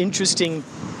these interesting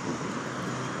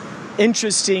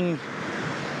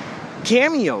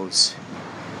cameos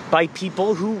by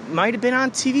people who might have been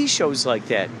on TV shows like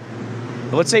that.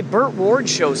 Let's say Burt Ward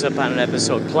shows up on an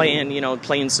episode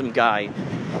playing some guy.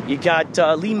 You got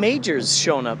Lee Majors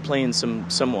showing up playing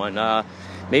someone.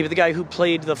 Maybe the guy who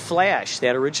played the Flash,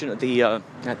 not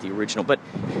the original, but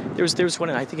there was one,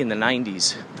 I think in the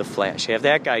 90s, the Flash. Have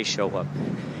that guy show up.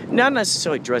 Not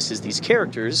necessarily dressed as these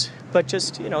characters, but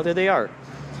just, there they are.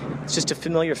 It's just a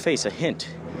familiar face, a hint.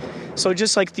 So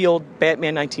just like the old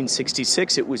Batman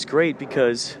 1966, it was great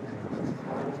because,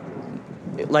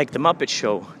 like the Muppet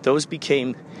Show, those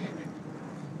became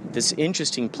this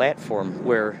interesting platform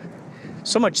where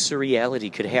so much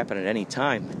surreality could happen at any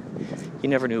time. You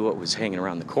never knew what was hanging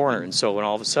around the corner. And so when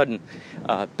all of a sudden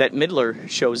Bette Midler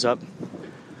shows up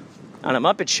on a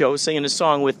Muppet Show singing a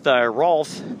song with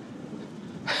Rolf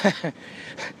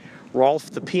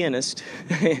the pianist,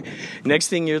 next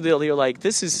thing you're like,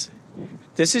 this is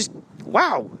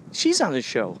wow, she's on the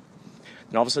show.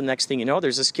 And all of a sudden, next thing you know,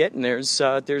 there's a skit, and there's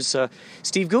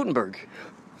Steve Guttenberg.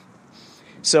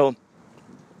 So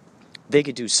they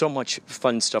could do so much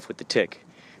fun stuff with the Tick.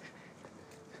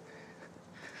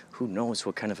 Who knows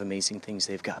what kind of amazing things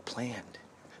they've got planned.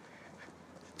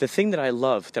 The thing that I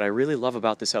really love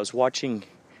about this, I was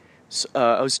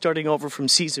starting over from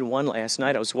season 1 last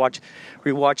night. I was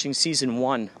rewatching season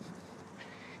 1.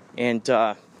 And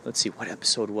let's see, what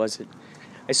episode was it?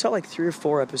 I saw like 3 or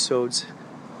 4 episodes.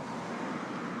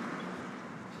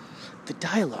 The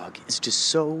dialogue is just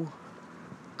so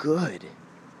good.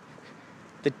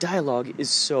 The dialogue is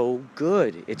so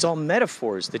good. It's all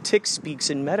metaphors. The Tick speaks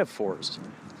in metaphors.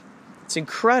 It's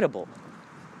incredible.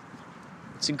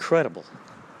 It's incredible.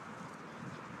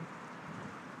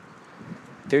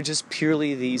 They're just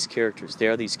purely these characters. They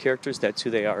are these characters. That's who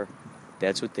they are.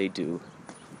 That's what they do.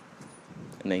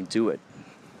 And they do it.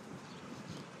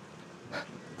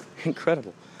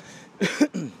 Incredible.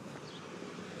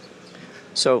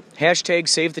 So, hashtag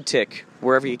save the Tick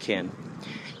wherever you can.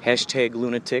 Hashtag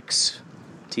lunatics,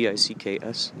 Ticks.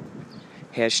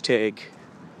 Hashtag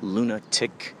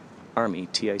lunatic army,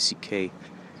 Tick.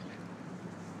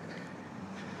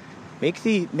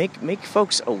 Make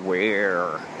folks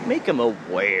aware. Make them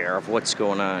aware of what's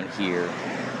going on here.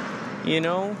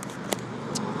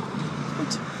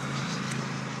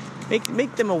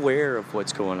 Make them aware of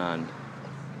what's going on.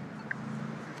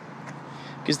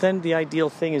 Because then the ideal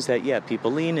thing is that,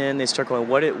 people lean in, they start going,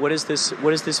 what is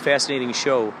this fascinating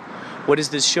show? What is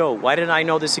this show? Why didn't I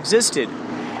know this existed?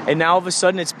 And now all of a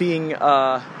sudden it's being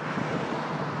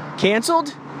canceled?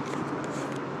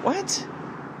 What?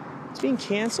 It's being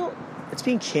canceled? It's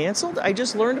being canceled? I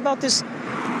just learned about this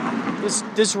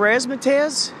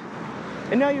razzmatazz,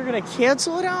 and now you're going to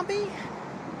cancel it on me?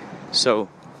 So,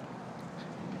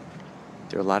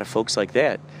 there are a lot of folks like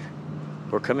that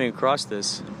who are coming across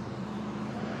this.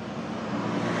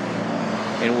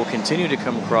 And will continue to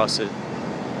come across it.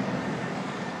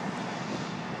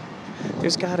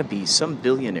 There's got to be some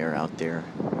billionaire out there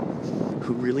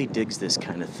who really digs this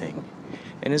kind of thing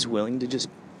and is willing to just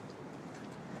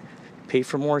pay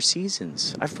for more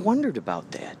seasons. I've wondered about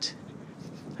that.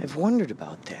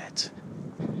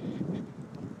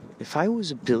 If I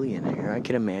was a billionaire, I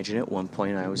can imagine at one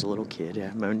point I was a little kid. I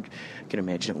can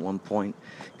imagine at one point,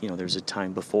 there's a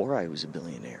time before I was a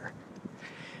billionaire.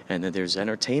 And then there's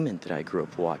entertainment that I grew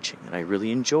up watching that I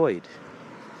really enjoyed.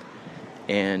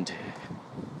 And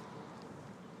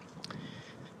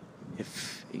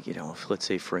if let's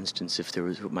say, for instance, if there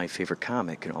was my favorite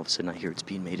comic and all of a sudden I hear it's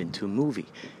being made into a movie,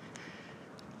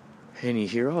 and you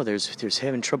hear, there's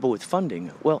having trouble with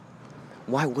funding. Well,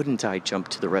 why wouldn't I jump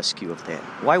to the rescue of that?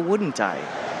 Why wouldn't I?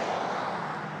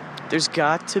 There's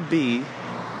got to be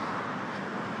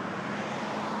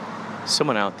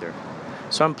Someone out there.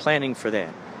 So I'm planning for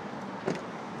that.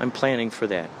 My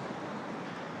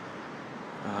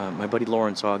buddy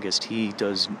Lawrence August, he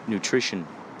does nutrition,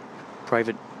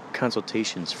 private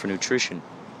consultations for nutrition.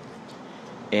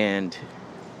 And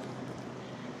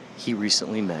he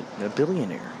recently met a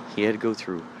billionaire. He had to go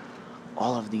through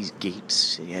all of these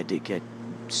gates. He had to get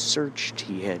searched.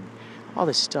 He had all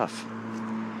this stuff.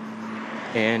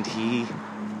 And he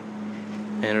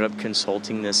ended up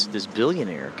consulting this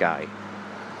billionaire guy.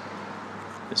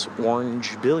 This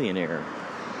orange billionaire.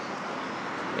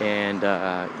 And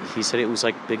he said it was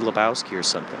like Big Lebowski or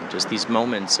something. Just these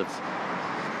moments of...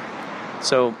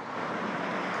 So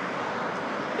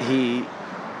he's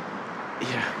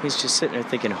just sitting there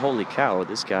thinking, holy cow,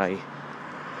 this guy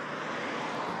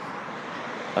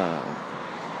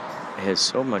has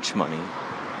so much money.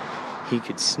 He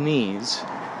could sneeze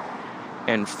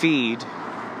and feed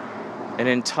an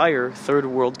entire third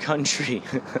world country.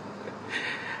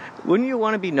 Wouldn't you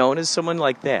want to be known as someone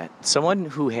like that? Someone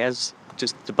who has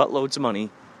just the buttloads of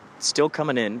money still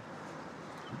coming in,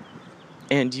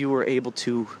 and you were able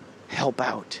to help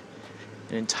out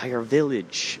an entire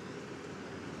village.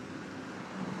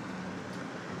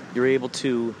 You're able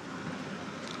to,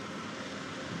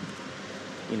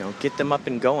 get them up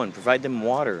and going, provide them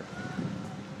water.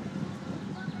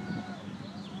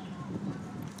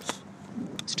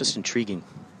 It's just intriguing.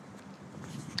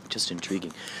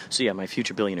 So yeah, my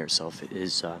future billionaire self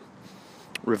is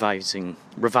reviving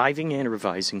and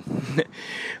revising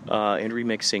and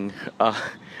remixing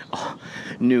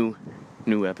new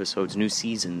episodes, new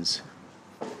seasons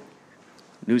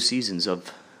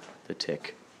of The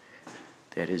Tick.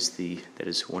 That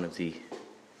is one of the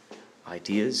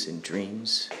ideas and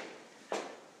dreams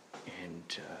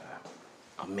and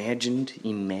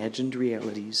imagined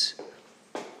realities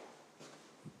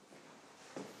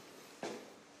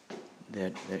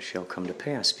that shall come to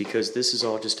pass, because this is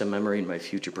all just a memory in my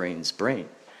future brain's brain.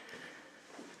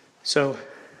 So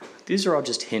these are all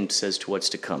just hints as to what's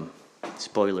to come.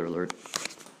 Spoiler alert.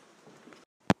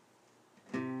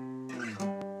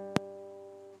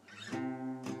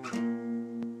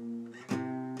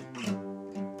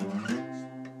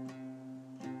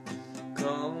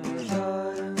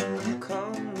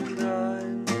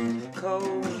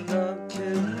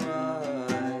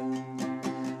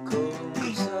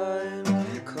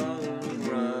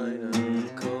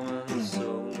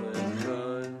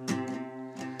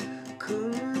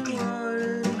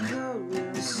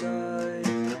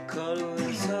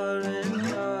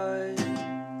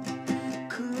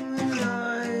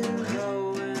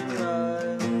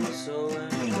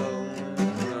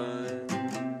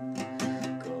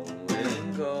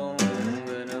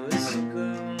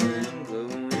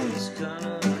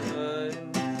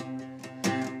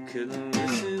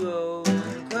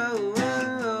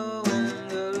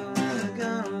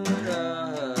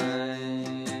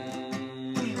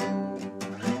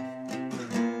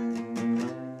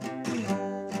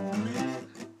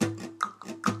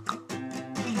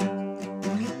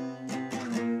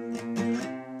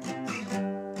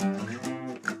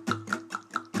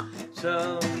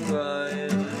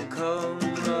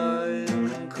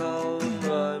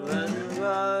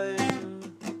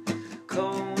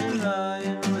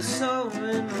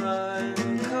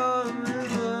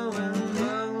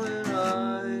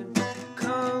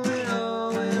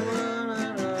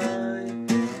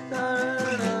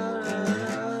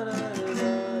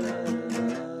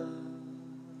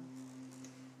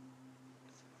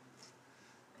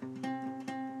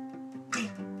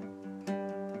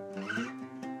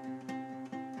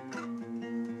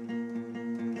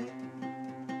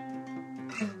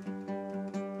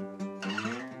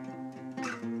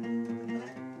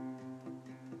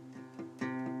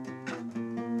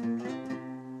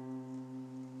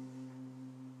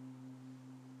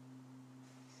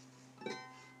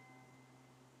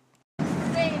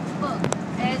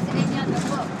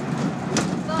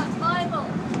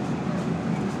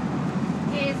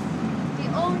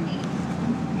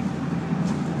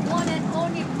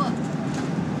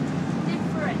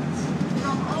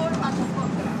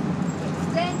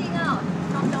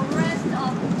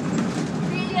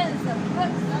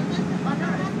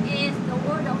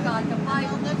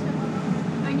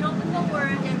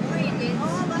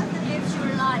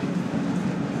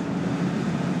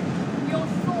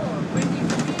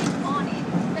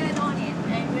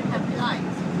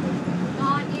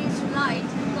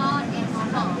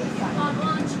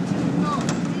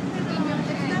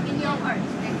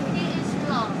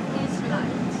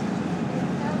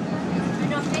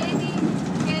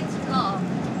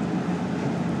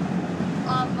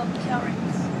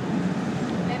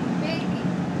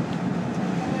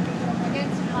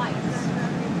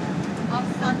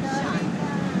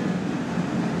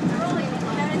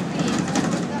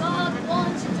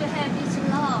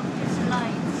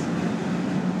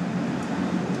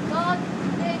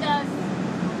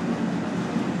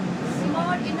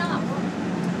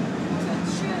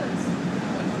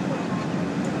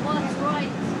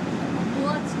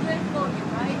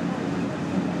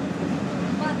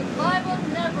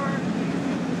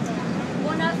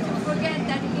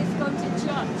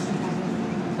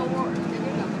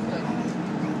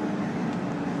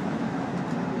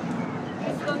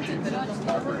 to judge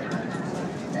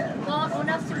them. God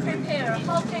wants us to prepare.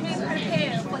 How can we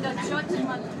prepare for the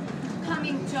judgment,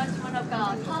 coming judgment of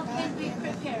God? How can we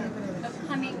prepare the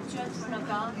coming judgment of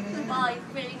God? By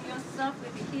filling yourself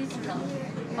with His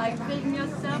love, by filling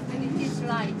yourself with His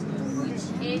light, which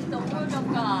is the Word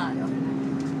of God.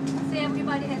 See,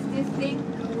 everybody has this thing.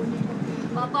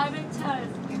 The Bible tells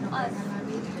us,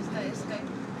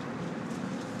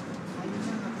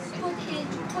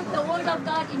 put the Word of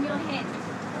God in your hand.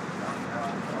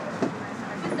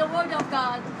 Put the Word of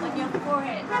God on your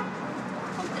forehead.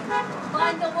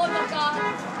 Find the Word of God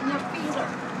on your finger.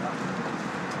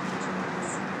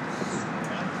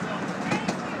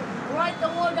 Write the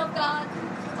Word of God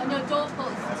on your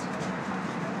doorpost.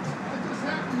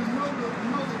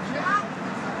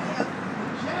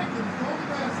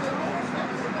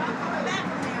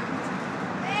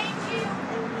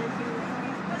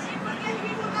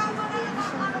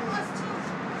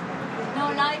 No,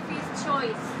 life is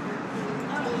choice.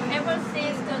 Ever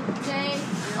since the day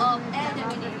of Adam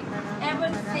and Eve, ever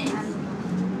since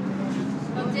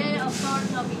the day of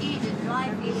Garden of Eden,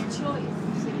 life is choice.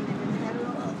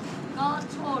 God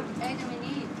told Adam and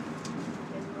Eve,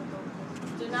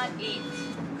 do not eat.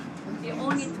 You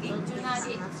only eat, do not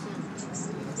eat.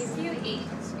 If you eat,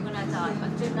 you're gonna die,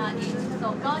 but do not eat.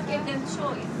 So God gave them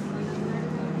choice.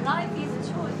 Life is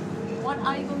choice. What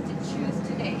are you going to choose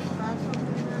today?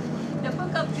 The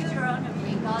book of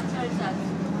Deuteronomy, God tells us,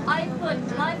 I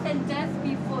put life and death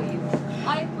before you.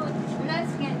 I put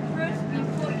blessing and curse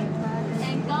before you.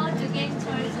 And God again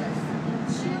tells us,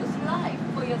 choose life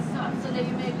for yourself so that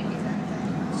you may live.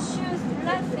 Choose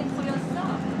blessing